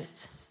grew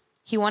faint.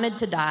 He wanted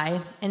to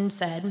die and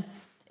said,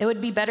 "It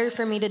would be better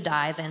for me to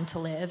die than to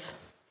live."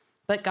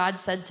 But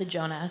God said to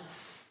Jonah,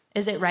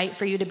 "Is it right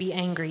for you to be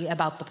angry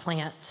about the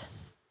plant?"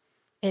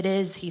 "It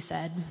is," he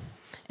said,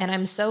 "and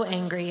I'm so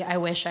angry I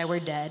wish I were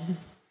dead."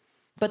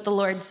 But the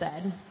Lord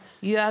said,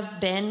 "You have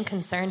been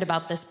concerned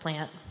about this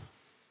plant,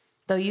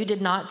 though you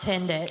did not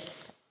tend it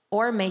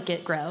or make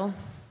it grow.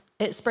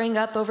 It sprang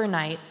up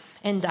overnight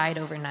and died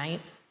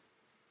overnight.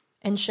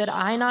 And should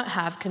I not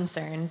have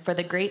concern for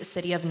the great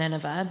city of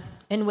Nineveh,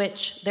 in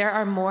which there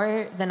are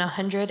more than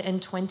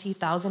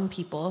 120,000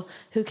 people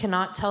who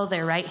cannot tell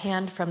their right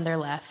hand from their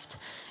left,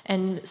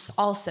 and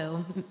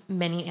also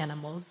many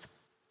animals?"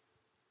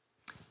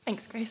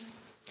 Thanks, Grace.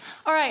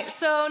 All right,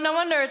 so no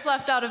wonder it's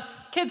left out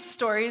of kids'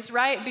 stories,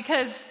 right?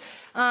 Because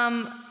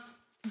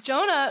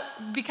Jonah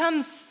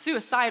becomes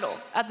suicidal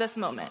at this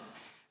moment,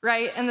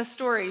 right, in the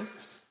story.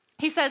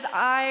 He says,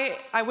 I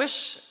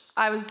wish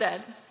I was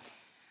dead.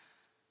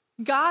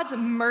 God's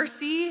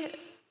mercy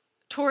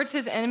towards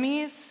his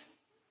enemies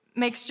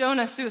makes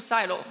Jonah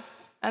suicidal.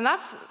 And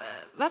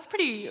that's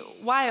pretty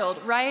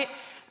wild, right?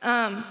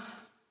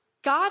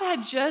 God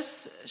had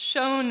just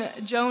shown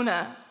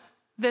Jonah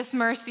this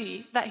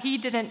mercy that he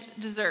didn't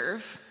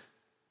deserve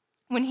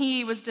when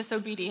he was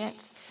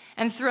disobedient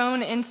and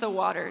thrown into the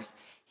waters.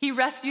 He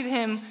rescued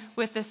him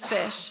with this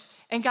fish.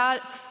 And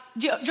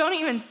Jonah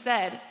even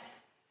said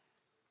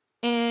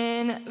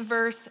in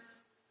verse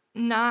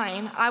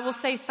 9, "I will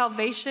say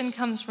salvation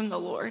comes from the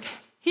Lord."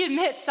 He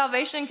admits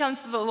salvation comes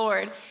from the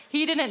Lord.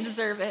 He didn't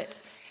deserve it.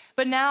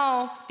 But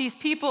now these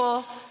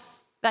people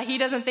that he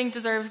doesn't think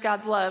deserves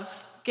God's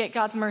love get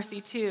God's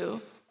mercy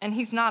too, and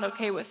he's not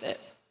okay with it.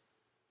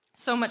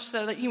 So much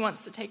so that he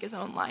wants to take his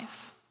own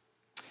life.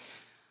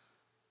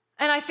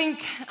 And I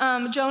think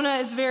Jonah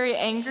is very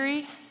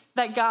angry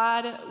that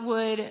God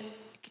would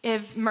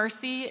give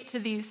mercy to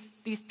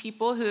these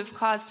people who have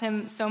caused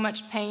him so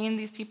much pain,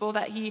 these people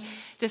that he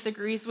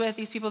disagrees with,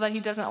 these people that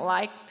he doesn't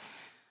like.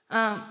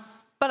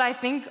 But I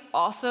think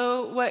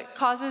also what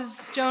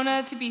causes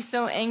Jonah to be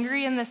so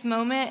angry in this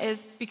moment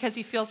is because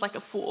he feels like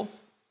a fool.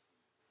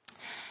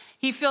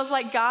 He feels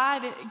like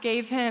God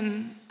gave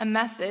him a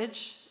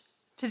message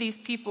to these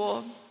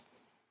people,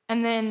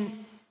 and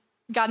then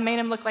God made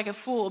him look like a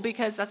fool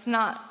because that's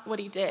not what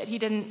he did. He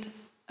didn't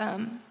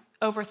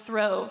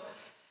overthrow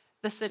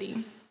the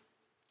city.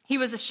 He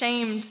was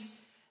ashamed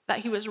that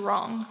he was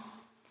wrong.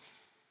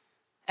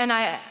 And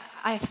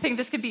I think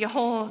this could be a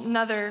whole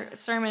nother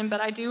sermon, but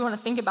I do want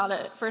to think about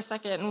it for a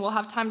second, and we'll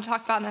have time to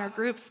talk about it in our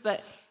groups.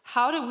 But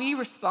how do we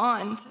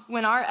respond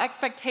when our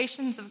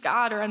expectations of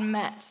God are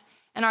unmet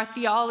and our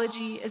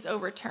theology is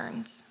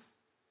overturned?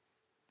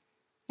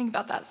 Think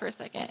about that for a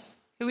second.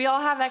 We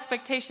all have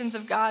expectations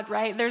of God,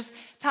 right? There's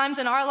times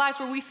in our lives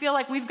where we feel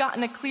like we've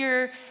gotten a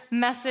clear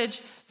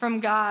message from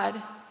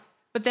God,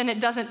 but then it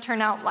doesn't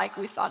turn out like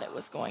we thought it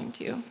was going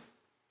to.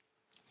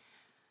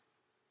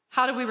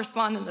 How do we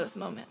respond in those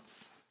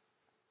moments?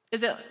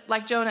 Is it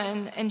like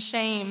Jonah in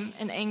shame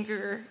and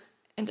anger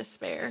and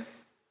despair?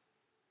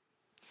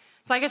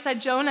 Like I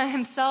said, Jonah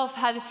himself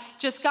had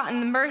just gotten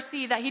the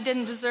mercy that he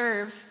didn't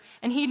deserve,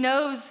 and he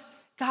knows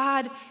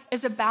God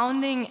is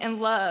abounding in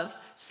love,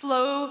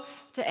 slow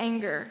to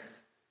anger,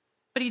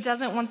 but he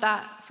doesn't want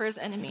that for his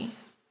enemy.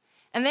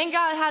 And then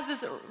God has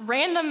this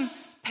random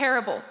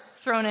parable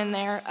thrown in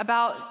there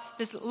about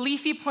this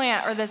leafy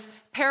plant, or this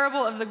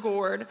parable of the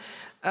gourd.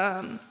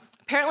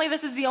 Apparently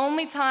this is the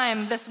only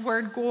time this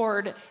word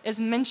gourd is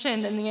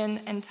mentioned in the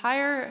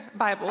entire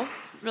Bible.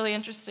 Really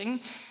interesting.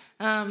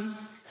 And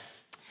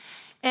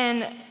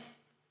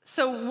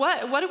so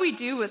what do we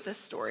do with this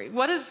story?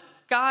 What is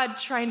God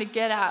trying to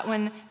get at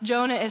when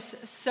Jonah is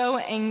so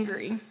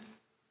angry?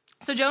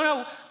 So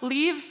Jonah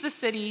leaves the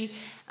city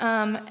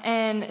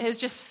and is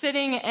just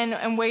sitting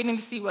and waiting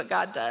to see what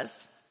God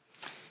does.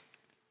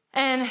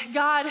 And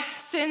God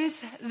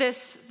sends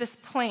this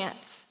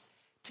plant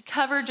to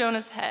cover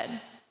Jonah's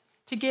head,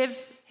 to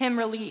give him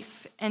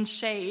relief and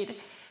shade.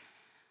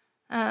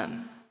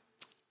 And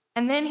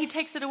then he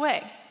takes it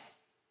away.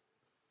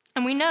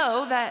 And we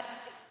know that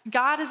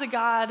God is a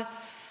God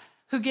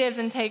who gives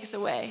and takes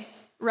away,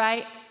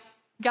 right?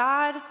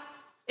 God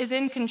is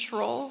in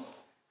control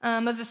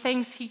of the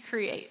things he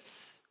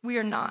creates. We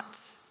are not.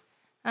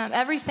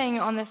 Everything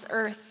on this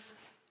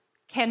earth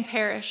can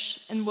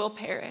perish and will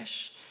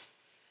perish.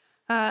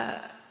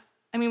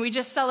 We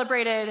just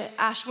celebrated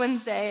Ash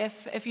Wednesday,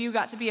 if you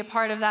got to be a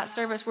part of that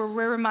service, where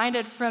we're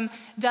reminded from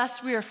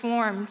dust we are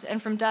formed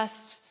and from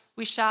dust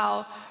we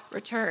shall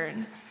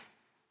return.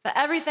 That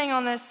everything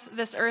on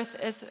this earth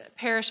is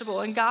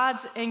perishable and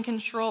God's in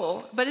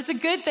control. But it's a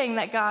good thing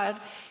that God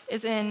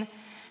is in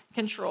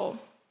control.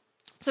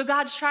 So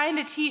God's trying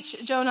to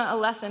teach Jonah a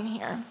lesson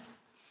here.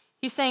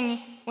 He's saying,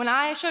 when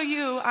I show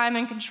you I'm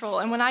in control,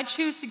 and when I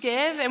choose to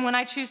give and when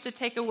I choose to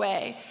take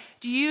away,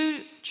 do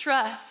you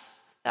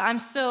trust that I'm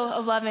still a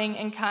loving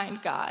and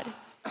kind God,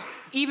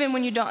 even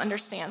when you don't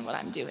understand what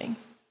I'm doing?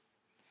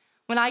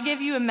 When I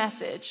give you a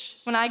message,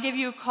 when I give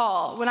you a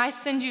call, when I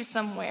send you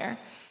somewhere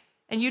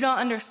and you don't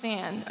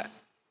understand,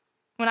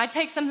 When I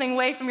take something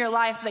away from your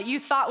life that you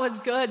thought was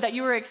good, that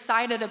you were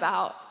excited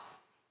about,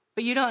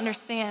 but you don't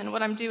understand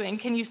what I'm doing,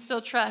 can you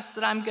still trust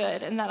that I'm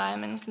good and that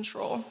I'm in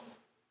control?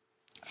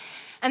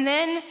 And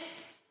then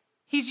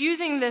he's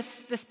using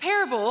this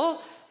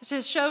parable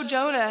to show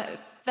Jonah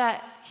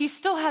that he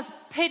still has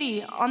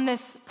pity on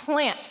this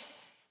plant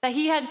that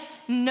he had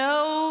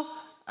no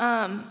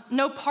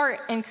part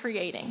in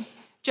creating.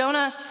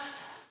 Jonah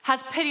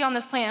has pity on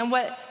this plant, and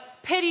what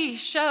pity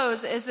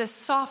shows is this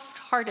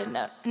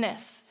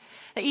soft-heartedness.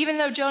 That even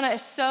though Jonah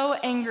is so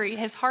angry,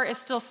 his heart is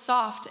still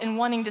soft and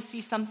wanting to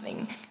see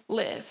something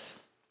live.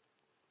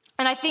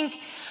 And I think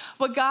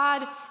what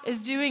God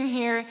is doing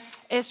here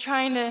is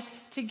trying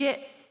to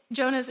get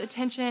Jonah's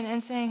attention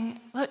and saying,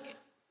 look,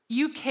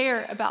 you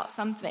care about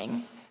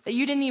something that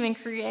you didn't even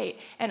create.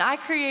 And I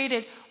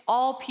created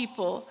all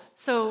people,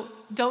 so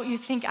don't you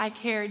think I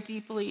care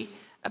deeply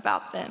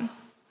about them?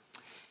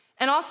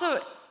 And also,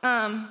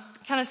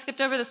 kind of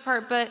skipped over this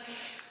part, but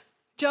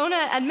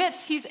Jonah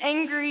admits he's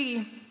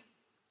angry,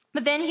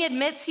 but then he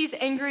admits he's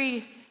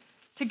angry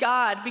to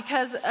God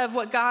because of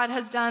what God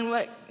has done,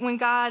 when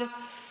God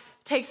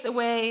takes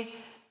away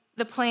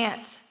the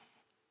plant.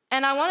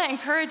 And I want to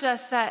encourage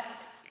us that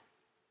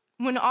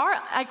when our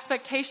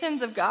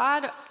expectations of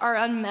God are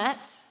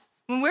unmet,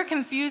 when we're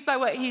confused by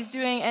what he's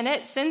doing and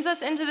it sends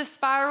us into the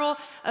spiral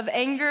of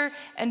anger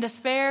and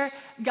despair,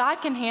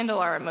 God can handle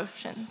our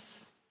emotions.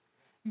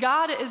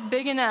 God is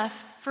big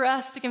enough for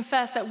us to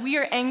confess that we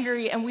are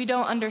angry and we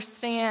don't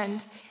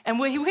understand, and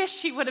we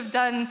wish he would have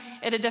done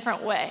it a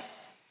different way,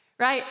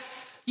 right?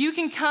 You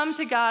can come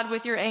to God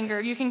with your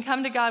anger. You can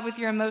come to God with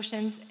your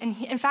emotions, and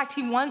in fact,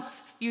 he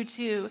wants you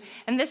to.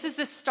 And this is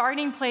the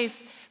starting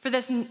place for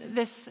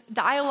this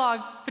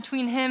dialogue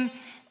between him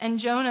and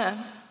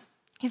Jonah.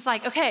 He's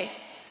like, okay,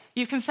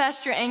 you've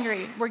confessed you're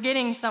angry. We're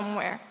getting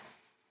somewhere.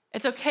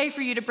 It's okay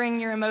for you to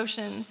bring your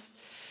emotions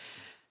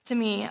to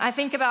me. I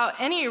think about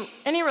any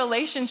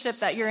relationship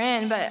that you're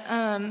in, but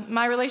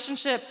my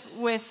relationship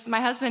with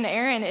my husband,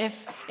 Aaron,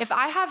 if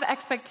I have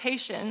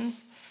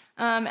expectations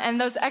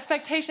and those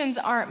expectations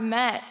aren't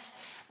met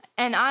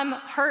and I'm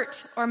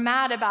hurt or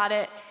mad about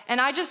it, and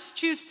I just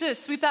choose to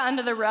sweep that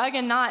under the rug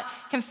and not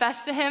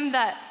confess to him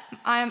that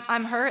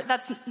I'm hurt,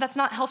 that's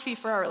not healthy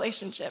for our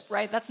relationship,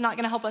 right? That's not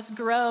going to help us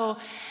grow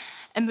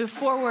and move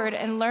forward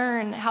and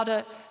learn how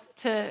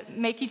to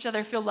make each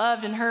other feel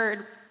loved and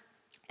heard.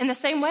 In the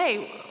same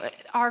way,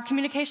 our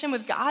communication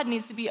with God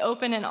needs to be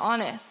open and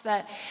honest,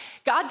 that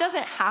God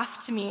doesn't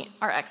have to meet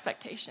our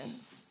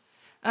expectations.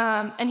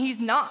 And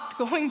he's not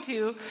going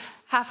to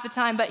half the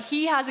time, but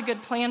he has a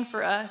good plan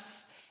for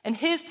us. And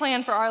his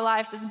plan for our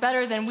lives is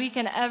better than we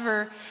can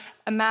ever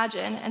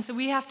imagine. And so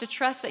we have to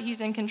trust that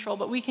he's in control,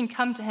 but we can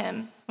come to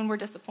him when we're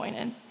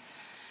disappointed.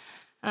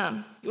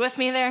 You with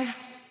me there?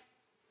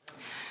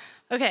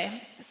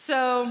 Okay,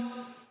 so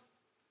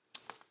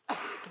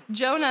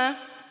Jonah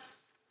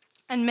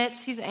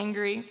admits he's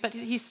angry, but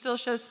he still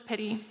shows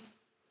pity.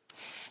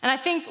 And I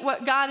think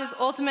what God is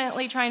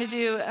ultimately trying to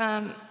do,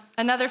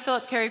 another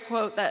Philip Carey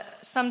quote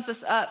that sums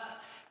this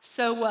up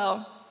so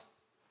well,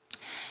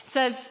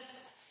 says,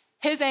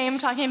 his aim,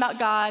 talking about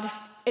God,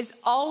 is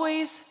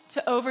always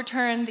to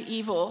overturn the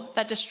evil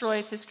that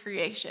destroys his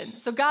creation.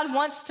 So God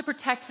wants to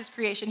protect his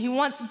creation. He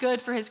wants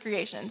good for his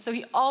creation. So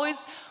he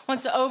always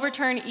wants to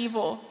overturn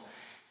evil.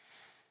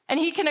 And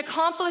he can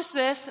accomplish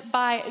this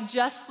by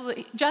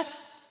justly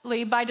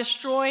by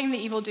destroying the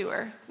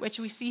evildoer, which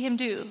we see him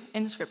do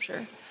in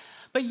Scripture,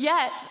 but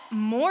yet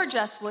more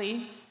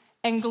justly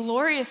and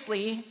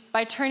gloriously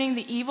by turning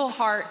the evil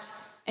heart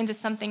into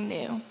something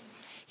new.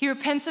 He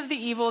repents of the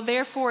evil,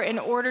 therefore, in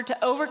order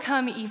to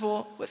overcome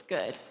evil with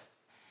good,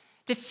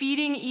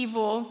 defeating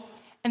evil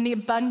in the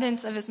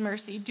abundance of his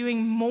mercy,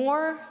 doing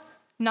more,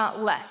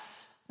 not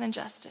less than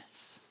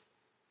justice.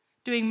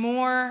 Doing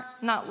more,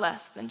 not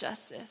less than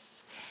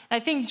justice.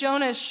 And I think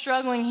Jonah is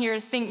struggling here,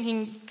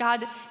 thinking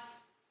God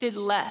did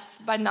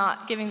less by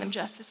not giving them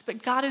justice,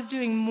 but God is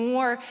doing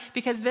more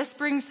because this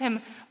brings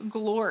him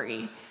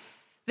glory.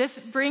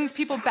 This brings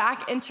people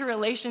back into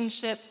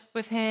relationship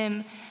with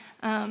him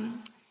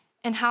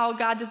and how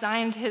God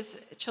designed his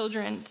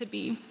children to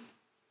be.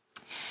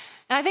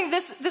 And I think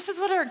this is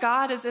what our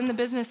God is in the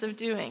business of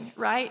doing,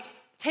 right?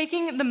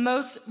 Taking the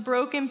most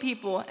broken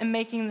people and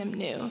making them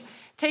new.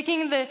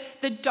 Taking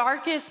the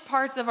darkest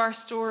parts of our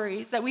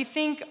stories that we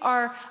think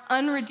are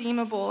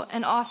unredeemable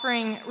and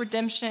offering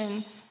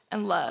redemption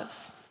and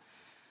love.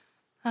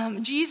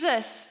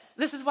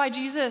 This is why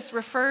Jesus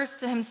refers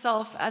to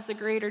himself as the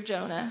greater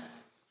Jonah.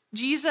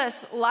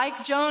 Jesus,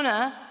 like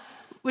Jonah,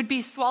 would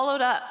be swallowed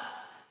up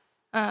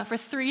for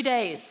 3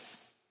 days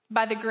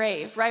by the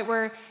grave, right?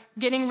 We're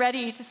getting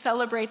ready to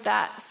celebrate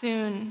that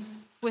soon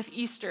with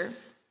Easter.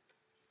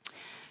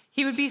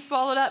 He would be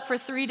swallowed up for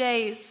 3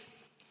 days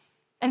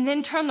and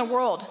then turn the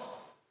world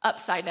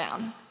upside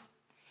down.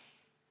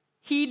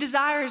 He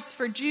desires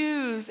for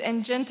Jews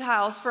and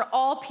Gentiles, for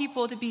all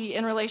people to be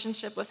in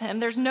relationship with him.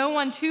 There's no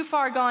one too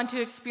far gone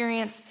to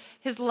experience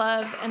his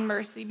love and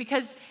mercy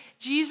because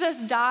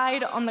Jesus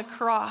died on the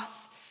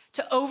cross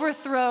to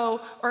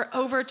overthrow or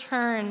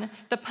overturn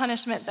the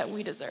punishment that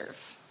we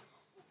deserve.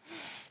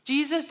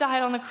 Jesus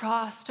died on the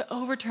cross to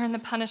overturn the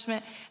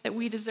punishment that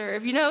we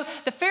deserve. You know,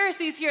 the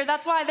Pharisees here,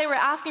 that's why they were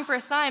asking for a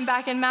sign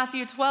back in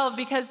Matthew 12,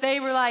 because they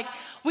were like,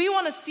 we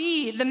want to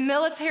see the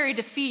military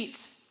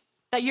defeat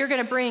that you're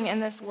going to bring in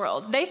this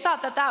world. They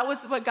thought that that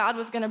was what God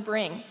was going to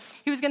bring.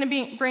 He was going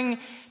to bring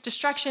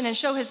destruction and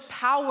show his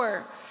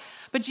power.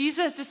 But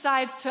Jesus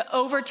decides to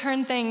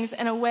overturn things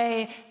in a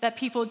way that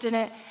people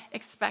didn't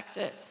expect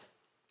it.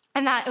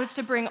 And that was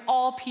to bring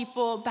all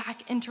people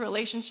back into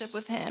relationship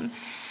with him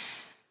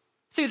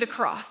through the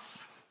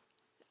cross,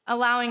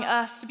 allowing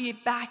us to be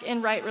back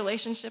in right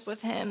relationship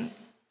with him,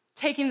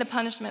 taking the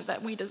punishment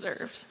that we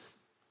deserved.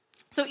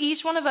 So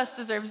each one of us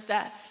deserves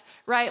death,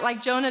 right?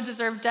 Like Jonah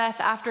deserved death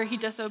after he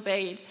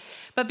disobeyed.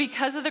 But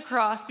because of the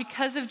cross,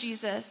 because of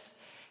Jesus,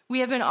 we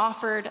have been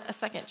offered a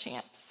second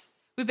chance.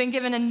 We've been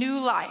given a new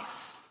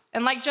life.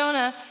 And like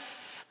Jonah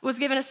was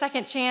given a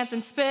second chance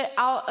and spit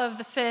out of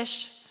the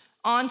fish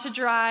onto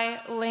dry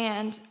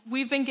land,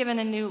 we've been given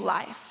a new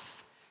life.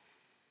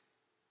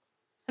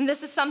 And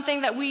this is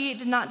something that we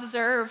did not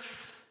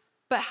deserve.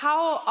 But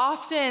how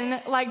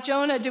often, like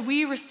Jonah, do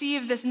we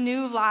receive this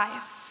new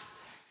life?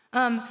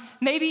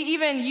 Maybe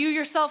even you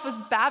yourself was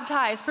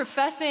baptized,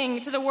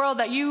 professing to the world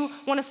that you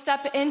want to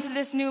step into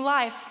this new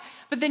life,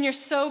 but then you're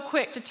so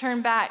quick to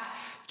turn back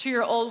to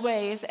your old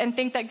ways and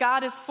think that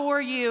God is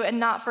for you and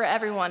not for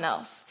everyone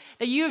else.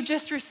 That you have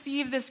just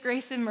received this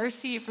grace and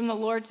mercy from the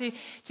Lord to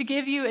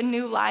give you a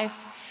new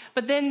life.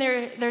 But then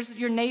there's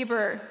your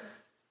neighbor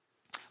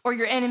or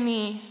your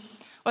enemy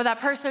or that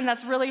person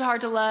that's really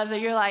hard to love that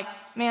you're like,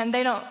 man,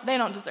 they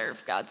don't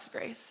deserve God's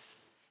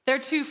grace. They're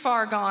too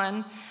far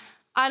gone.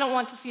 I don't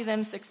want to see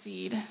them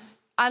succeed.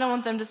 I don't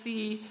want them to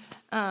see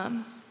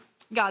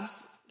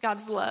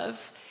God's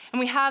love. And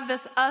we have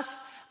this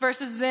us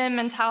versus them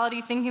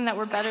mentality, thinking that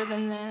we're better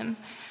than them.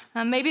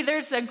 Maybe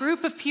there's a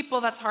group of people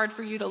that's hard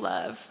for you to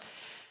love.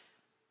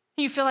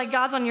 You feel like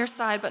God's on your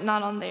side, but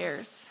not on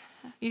theirs.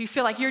 You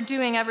feel like you're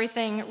doing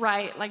everything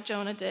right, like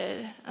Jonah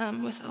did,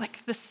 with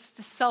like this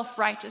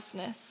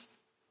self-righteousness.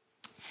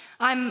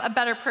 I'm a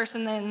better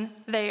person than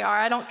they are.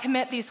 I don't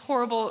commit these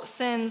horrible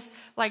sins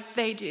like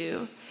they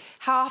do.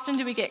 How often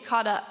do we get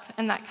caught up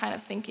in that kind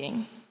of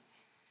thinking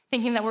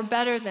that we're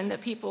better than the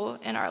people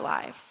in our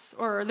lives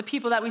or the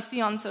people that we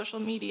see on social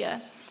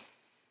media?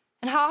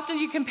 And how often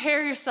do you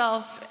compare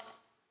yourself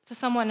to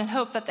someone and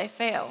hope that they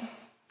fail?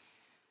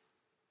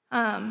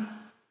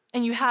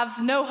 And you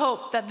have no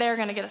hope that they're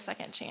going to get a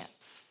second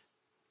chance.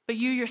 But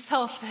you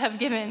yourself have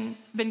been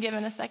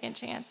given a second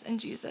chance in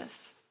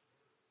Jesus.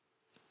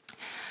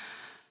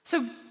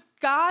 So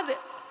God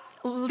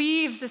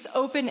leaves this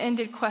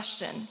open-ended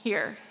question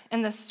here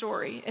in this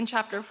story in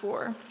chapter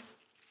 4.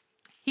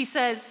 He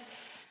says,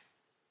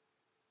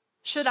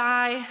 should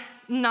I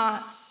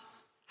not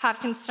have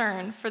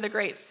concern for the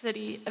great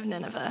city of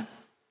Nineveh?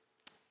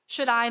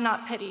 Should I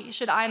not pity?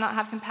 Should I not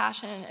have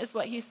compassion? Is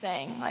what he's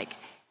saying. Like,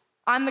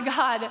 I'm the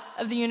God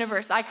of the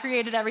universe. I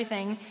created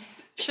everything.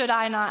 Should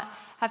I not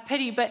have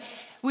pity? But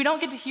we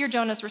don't get to hear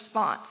Jonah's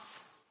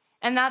response.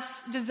 And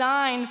that's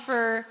designed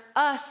for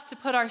us to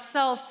put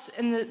ourselves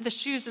in the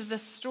shoes of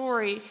this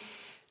story.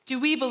 Do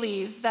we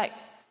believe that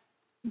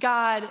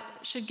God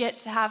should get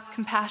to have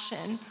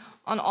compassion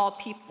on all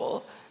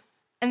people?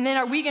 And then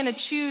are we going to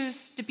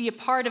choose to be a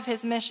part of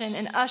his mission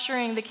in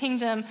ushering the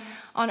kingdom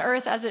on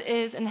earth as it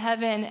is in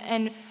heaven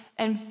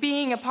and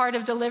being a part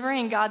of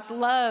delivering God's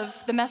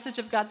love, the message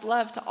of God's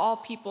love to all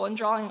people and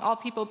drawing all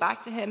people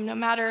back to him, no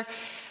matter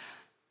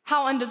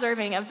how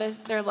undeserving of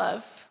their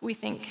love we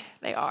think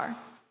they are?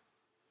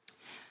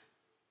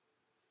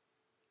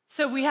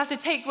 So we have to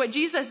take what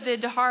Jesus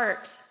did to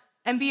heart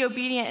and be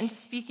obedient into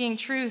speaking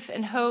truth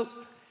and hope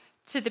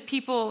to the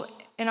people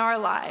in our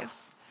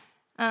lives.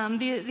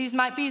 This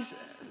might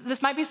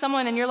be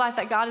someone in your life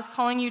that God is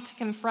calling you to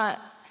confront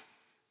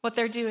what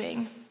they're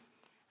doing.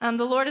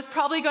 The Lord is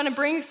probably going to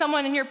bring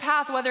someone in your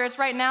path, whether it's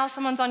right now,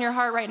 someone's on your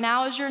heart right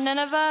now as your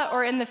Nineveh,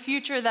 or in the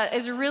future that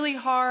is really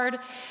hard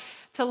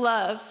to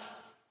love.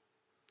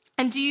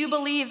 And do you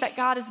believe that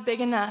God is big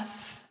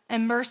enough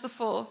and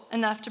merciful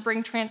enough to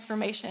bring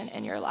transformation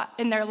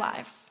in their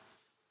lives?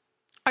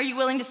 Are you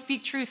willing to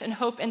speak truth and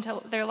hope into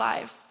their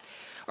lives?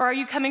 Or are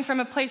you coming from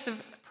a place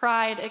of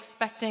pride,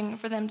 expecting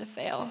for them to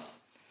fail?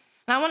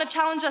 And I want to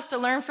challenge us to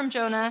learn from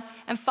Jonah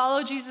and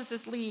follow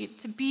Jesus' lead,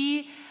 to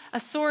be a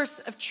source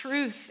of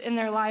truth in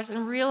their lives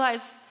and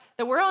realize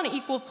that we're on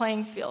equal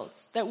playing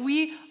fields, that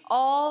we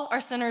all are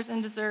sinners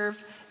and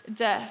deserve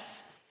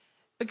death.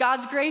 But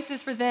God's grace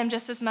is for them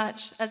just as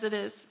much as it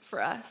is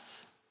for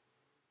us.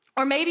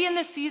 Or maybe in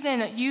this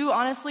season, you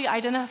honestly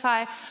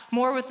identify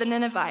more with the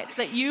Ninevites,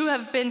 that you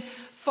have been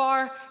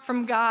far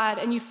from God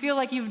and you feel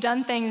like you've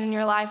done things in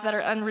your life that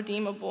are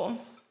unredeemable.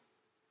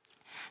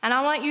 And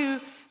I want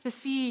you to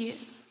see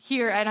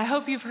here, and I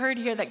hope you've heard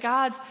here, that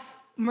God's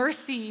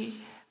mercy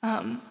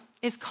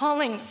is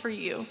calling for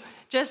you,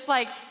 just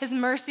like his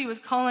mercy was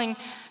calling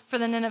for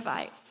the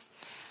Ninevites.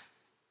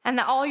 And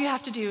that all you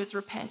have to do is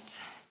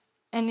repent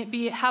and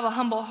have a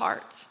humble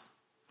heart.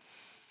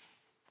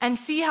 and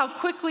see how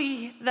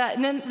quickly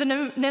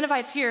the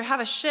Ninevites here have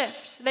a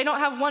shift. They don't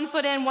have one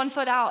foot in, one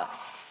foot out.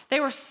 They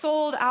were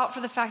sold out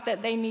for the fact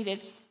that they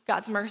needed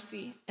God's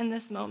mercy in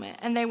this moment,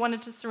 and they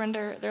wanted to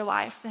surrender their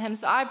lives to him.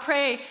 So I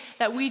pray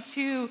that we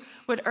too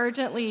would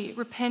urgently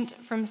repent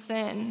from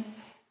sin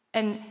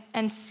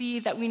and see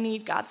that we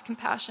need God's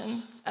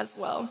compassion as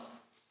well.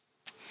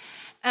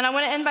 And I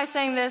want to end by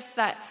saying this,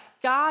 that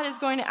God is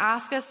going to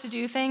ask us to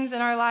do things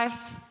in our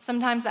life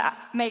sometimes that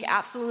make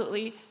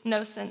absolutely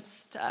no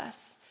sense to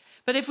us.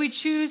 But if we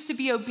choose to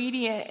be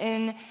obedient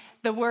in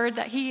the word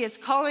that he is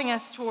calling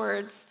us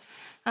towards,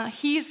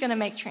 he's going to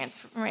make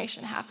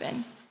transformation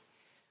happen.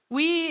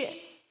 We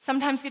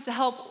sometimes get to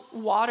help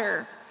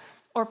water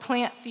or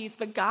plant seeds,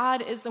 but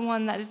God is the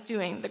one that is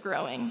doing the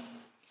growing.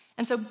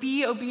 And so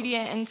be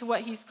obedient into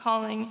what he's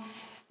calling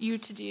you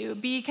to do.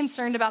 Be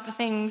concerned about the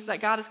things that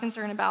God is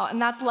concerned about,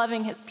 and that's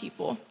loving his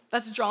people.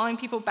 That's drawing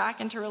people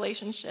back into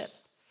relationship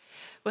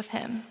with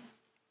him.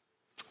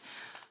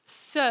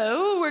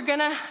 So we're going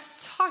to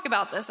talk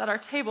about this at our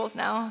tables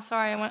now.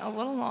 Sorry, I went a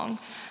little long.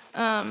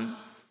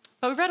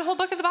 But we read a whole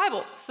book of the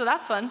Bible, so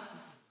that's fun.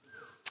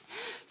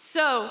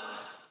 So,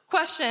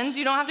 questions.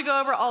 You don't have to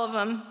go over all of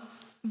them,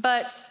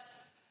 but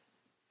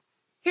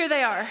here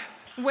they are.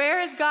 Where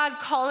is God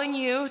calling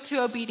you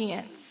to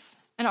obedience,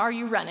 and are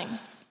you running?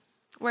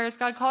 Where is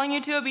God calling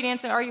you to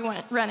obedience, and are you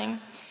running?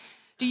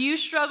 Do you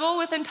struggle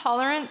with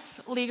intolerance,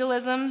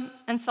 legalism,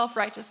 and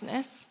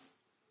self-righteousness?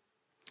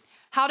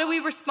 How do we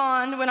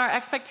respond when our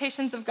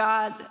expectations of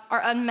God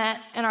are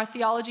unmet and our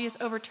theology is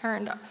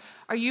overturned?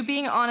 Are you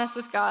being honest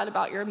with God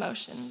about your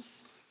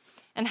emotions?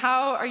 And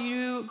how are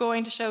you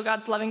going to show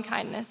God's loving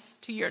kindness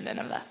to your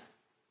Nineveh?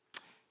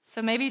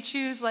 So maybe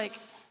choose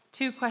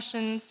 2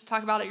 questions to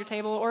talk about at your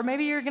table, or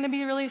maybe you're going to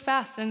be really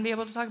fast and be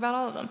able to talk about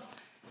all of them.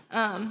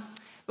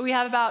 But we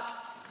have about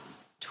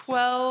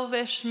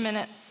 12-ish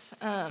minutes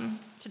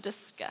to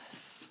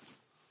discuss.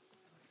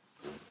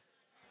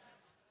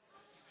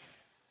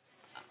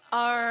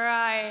 All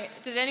right.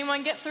 Did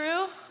anyone get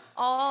through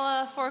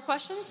all 4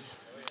 questions?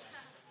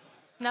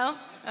 No?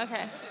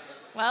 Okay.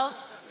 Well,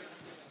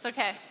 it's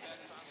okay.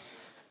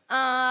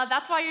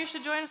 That's why you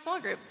should join a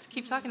small group, to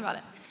keep talking about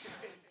it.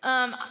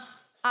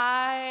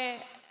 I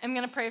am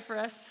going to pray for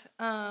us,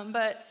 and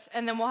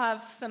then we'll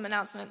have some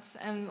announcements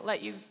and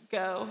let you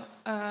go.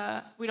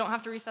 We don't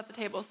have to reset the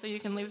table, so you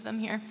can leave them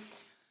here.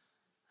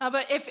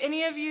 But if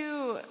any of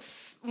you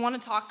want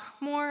to talk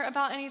more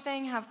about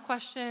anything, have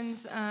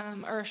questions,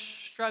 or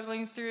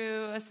struggling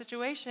through a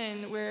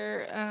situation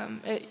where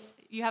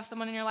you have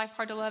someone in your life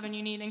hard to love and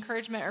you need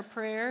encouragement or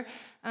prayer,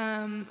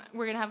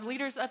 we're going to have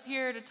leaders up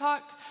here to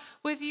talk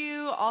with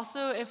you.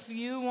 Also, if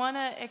you want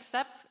to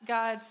accept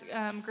God's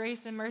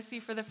grace and mercy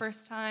for the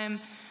first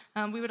time,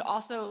 we would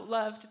also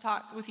love to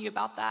talk with you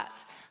about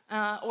that.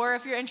 Or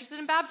if you're interested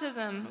in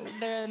baptism,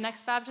 the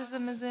next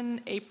baptism is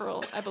in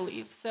April, I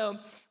believe. So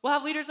we'll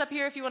have leaders up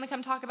here if you want to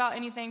come talk about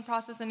anything,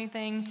 process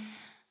anything.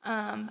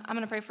 I'm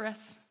going to pray for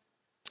us.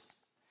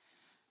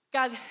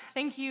 God,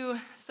 thank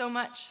you so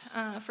much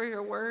for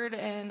your word,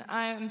 and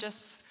I am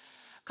just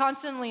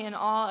constantly in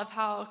awe of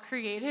how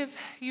creative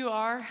you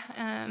are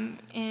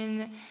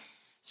in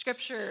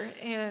Scripture,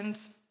 and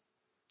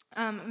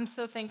I'm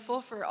so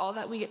thankful for all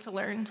that we get to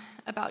learn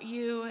about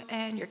you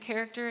and your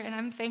character, and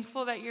I'm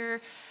thankful that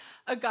you're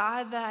a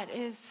God that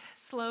is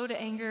slow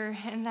to anger,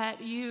 and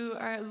that you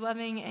are a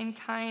loving and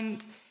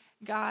kind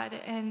God,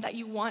 and that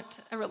you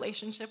want a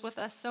relationship with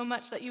us so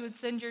much that you would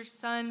send your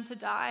son to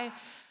die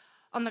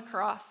on the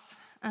cross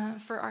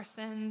for our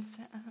sins,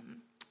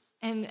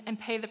 and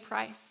pay the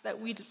price that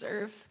we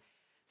deserve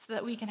so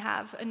that we can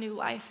have a new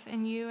life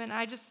in you. And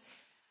I just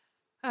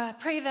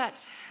pray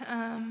that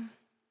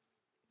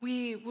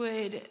we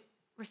would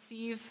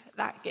receive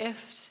that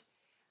gift,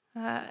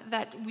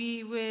 that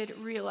we would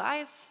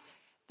realize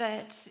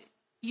that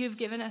you've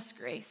given us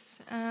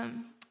grace,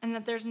 and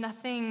that there's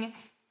nothing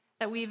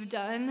that we've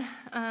done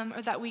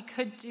or that we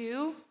could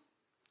do,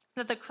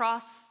 that the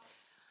cross,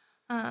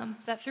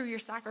 that through your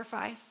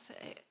sacrifice,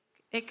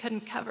 it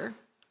couldn't cover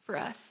for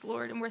us,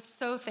 Lord. And we're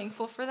so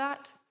thankful for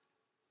that,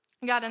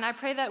 God. And I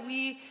pray that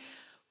we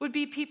would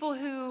be people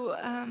who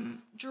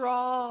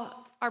draw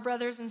our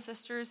brothers and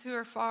sisters who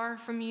are far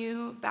from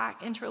you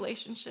back into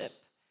relationship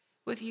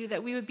with you,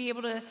 that we would be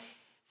able to,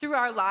 through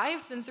our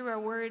lives and through our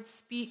words,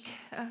 speak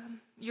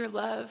your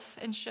love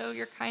and show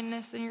your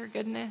kindness and your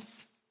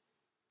goodness.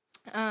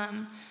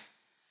 God,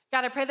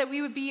 I pray that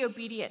we would be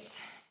obedient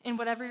in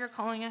whatever you're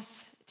calling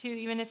us to,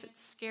 even if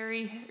it's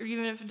scary or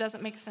even if it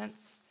doesn't make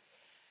sense.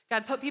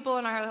 God, put people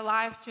in our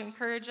lives to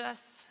encourage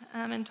us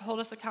and to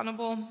hold us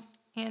accountable.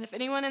 And if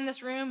anyone in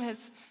this room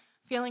is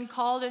feeling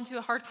called into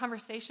a hard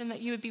conversation, that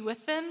you would be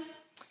with them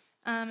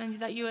and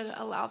that you would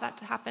allow that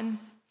to happen.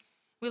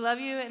 We love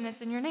you, and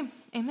it's in your name.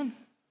 Amen.